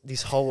gives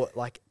this whole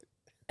like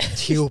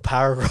teal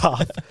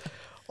paragraph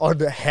on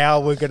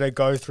how we're gonna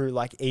go through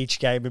like each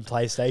game in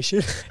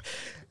PlayStation.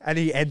 And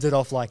he ended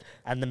off like,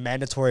 and the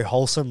mandatory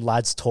wholesome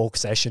lads talk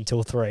session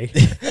till 3.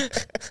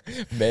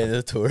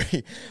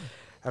 Mandatory.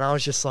 And I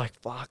was just like,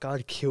 fuck,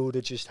 I'd kill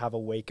to just have a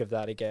week of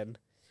that again.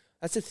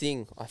 That's the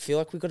thing. I feel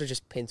like we've got to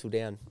just pencil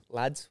down.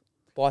 Lads,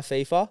 buy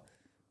FIFA.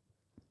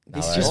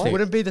 This No, I just don't think-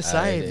 wouldn't be the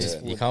same.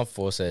 You can't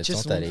force it. It's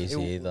Just not that wouldn't-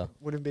 easy it either.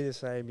 Wouldn't be the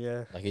same,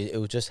 yeah. Like it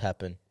will just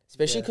happen.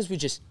 Especially Yeah. because we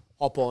just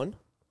hop on.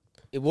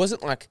 It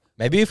wasn't like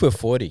Maybe if we're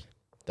 40,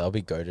 they'll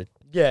be goaded.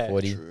 Yeah.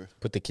 40, True.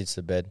 put the kids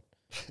to bed,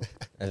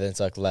 and then it's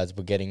like, lads,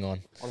 we're getting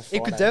on. on a It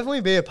Friday. could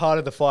definitely be a part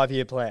of the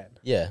 5-year plan.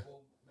 Yeah,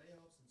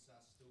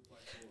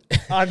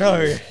 I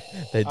know.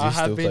 they do I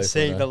still have been play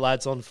seeing the Fortnite.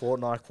 lads on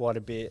Fortnite quite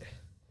a bit.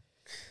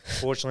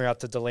 Fortunately, I have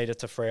to delete it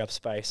to free up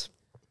space.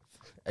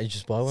 And you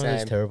just buy one of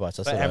Same. those terabytes.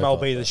 That's But what I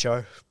MLB got. the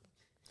show.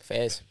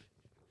 Fairs.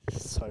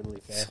 It's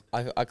totally fair.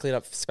 I cleared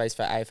up space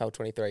for AFL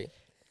 23. Ooh,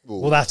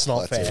 Well, that's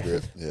not a fair.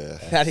 rip. Yeah.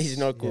 That is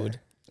not good.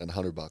 And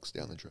 $100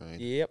 down the drain.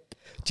 Yep.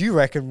 Do you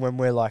reckon when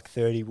we're like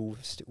 30, we'll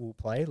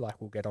play? Like,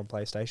 we'll get on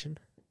PlayStation?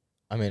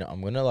 I mean,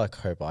 I'm gonna like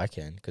hope I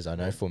can, because I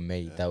know for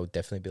me that would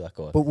definitely be like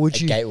a, But would a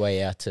you?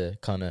 gateway out to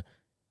kind of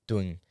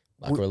doing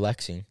like Would-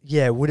 relaxing.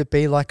 Yeah, would it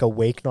be like a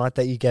weeknight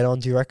that you get on?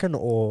 Do you reckon,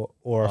 or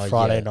a Oh,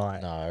 Friday yeah.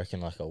 night? No, I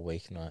reckon like a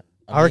weeknight.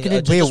 I reckon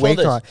it'd be a just one of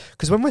those- weeknight.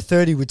 Because when we're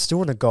 30, we'd still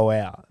want to go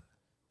out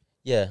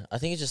Yeah, I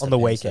think it just on the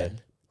depends, though.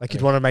 weekend. Like, I you'd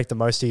mean- want to make the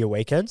most of your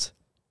weekends.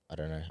 I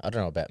don't know. I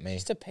don't know about me.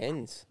 Just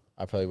depends.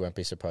 I probably won't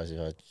be surprised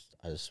if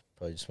I just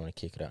probably just want to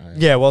kick it at home.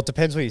 Yeah, well, it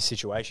depends what your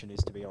situation is,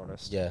 to be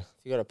honest. Yeah. If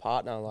you got a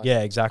partner, like,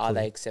 Yeah, are exactly.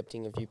 they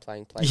accepting of you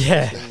playing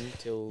Yeah. PlayStation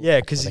till? Yeah,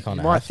 because Well, they you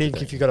kinda might have to, think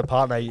don't if you got a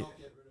partner,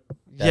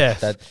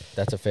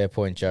 That's a fair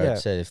point. Jared Yeah.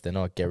 said if they're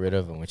not, get rid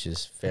of them, which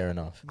is fair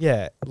enough.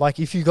 yeah, like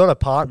if you got a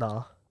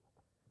partner,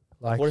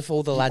 like What if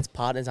all the lads'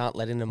 partners aren't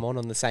letting them on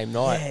the same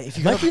night? yeah, if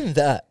you got Imagine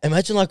that.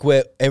 Imagine like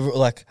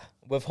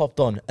we've hopped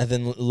on and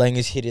then Lang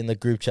is hit in the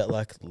group chat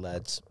like,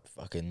 lads,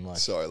 fucking like,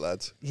 Sorry,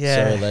 lads.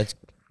 yeah, sorry, lads.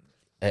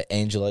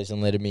 Angela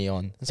isn't letting me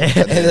on.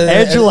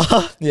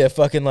 Angela, Yeah,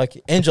 fucking like,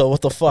 Angela,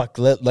 what the fuck?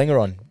 Let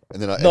Langer on.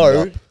 And then I No,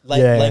 ended up,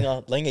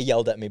 Yeah. Langer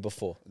yelled at me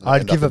before. and I I'd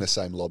ended give up in a- the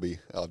same lobby.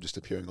 I'm just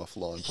appearing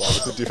offline, playing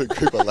with a different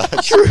group of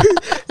lads.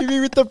 you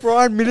mean with the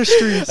Brian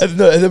Ministries? And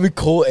then we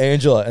call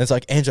Angela and it's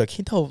like, Angela, can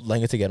you tell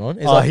Langer to get on?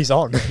 He's Oh, like, he's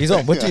on. he's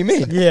on. What do you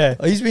mean? Yeah,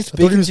 Oh, he's been I thought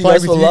speaking he was to you guys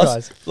playing for with the you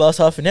last, guys. last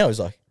half an hour. He's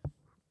like,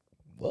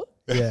 what?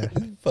 Yeah.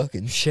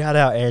 Fucking Shout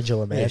out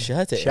Angela, man. Yeah,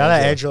 shout out to Shout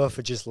out Angela. Angela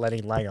for just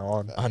letting Langer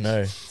on. I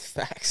know.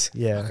 Facts.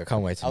 Yeah, I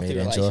can't wait to Healthy meet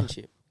Angela.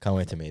 relationship. Can't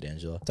wait to meet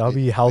Angela.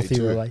 W Me healthy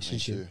too, me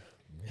relationship.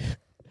 too.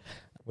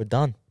 We're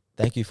done.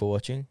 Thank you for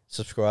watching.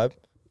 Subscribe.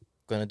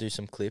 Gonna do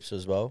some clips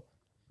as well.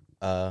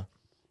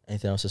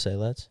 Anything else to say,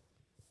 lads?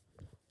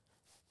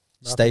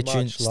 Stay Nothing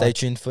tuned. much, Stay like-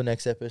 tuned for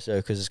next episode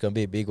because it's gonna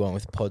be a big one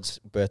with Pod's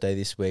birthday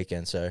this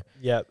weekend. So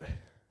Yep,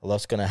 a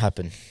lot's gonna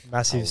happen. A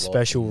massive lot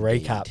special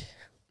indeed. recap.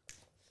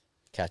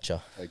 Catch ya.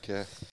 Take care.